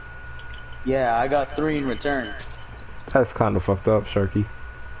 Yeah, I got 3 in return. That's kind of fucked up, Sharky.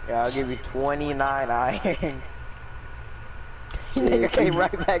 Yeah, I'll give you 29 iron. Nigga came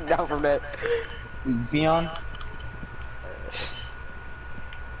right back down from that. Beyond?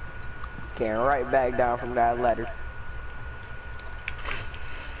 Came right back down from that ladder.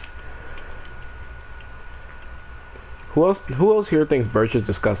 Who else here thinks Birch is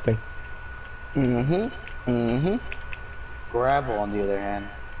disgusting? Gravel, on the other hand.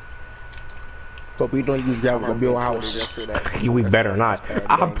 But we don't use gravel to build a house. We better not.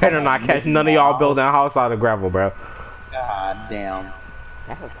 I better not catch none of y'all building a house out of gravel, bro. God damn.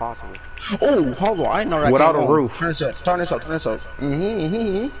 That was possible. Oh, hold on. I didn't know that. Without came a on. roof. Turn this up. Turn this up. Turn this up.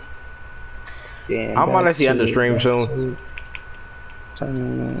 Damn, I'm gonna let you end the back stream to- soon.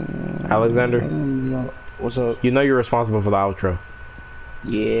 Alexander, What's up? you know you're responsible for the outro.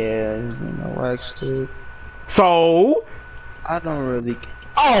 Yeah, you know, actually. So, I don't really.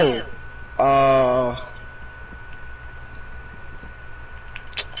 Oh!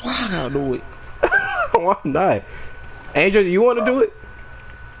 Why I gotta do it? why not? Angel, you want to do it?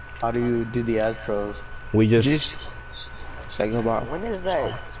 How do you do the outros? We just Just say goodbye. When is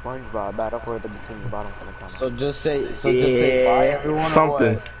that SpongeBob battle for the bikini bottom gonna come out? So just say bye everyone.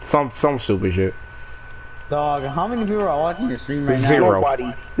 something, Or what? some stupid shit. Dog, how many people are watching your stream right now? Zero.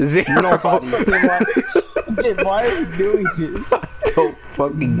 Nobody. Zero. Then why are you doing this? Don't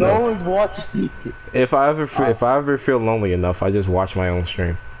fucking No know. one's watching. If I ever feel lonely enough, I just watch my own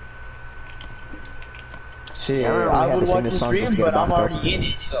stream. Shit, I remember we I had would to sing watch this the song, stream, Just Get but I'm About already in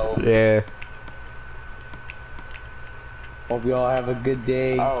it. So Yeah. hope y'all have a good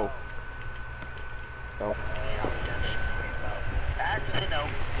day. Oh.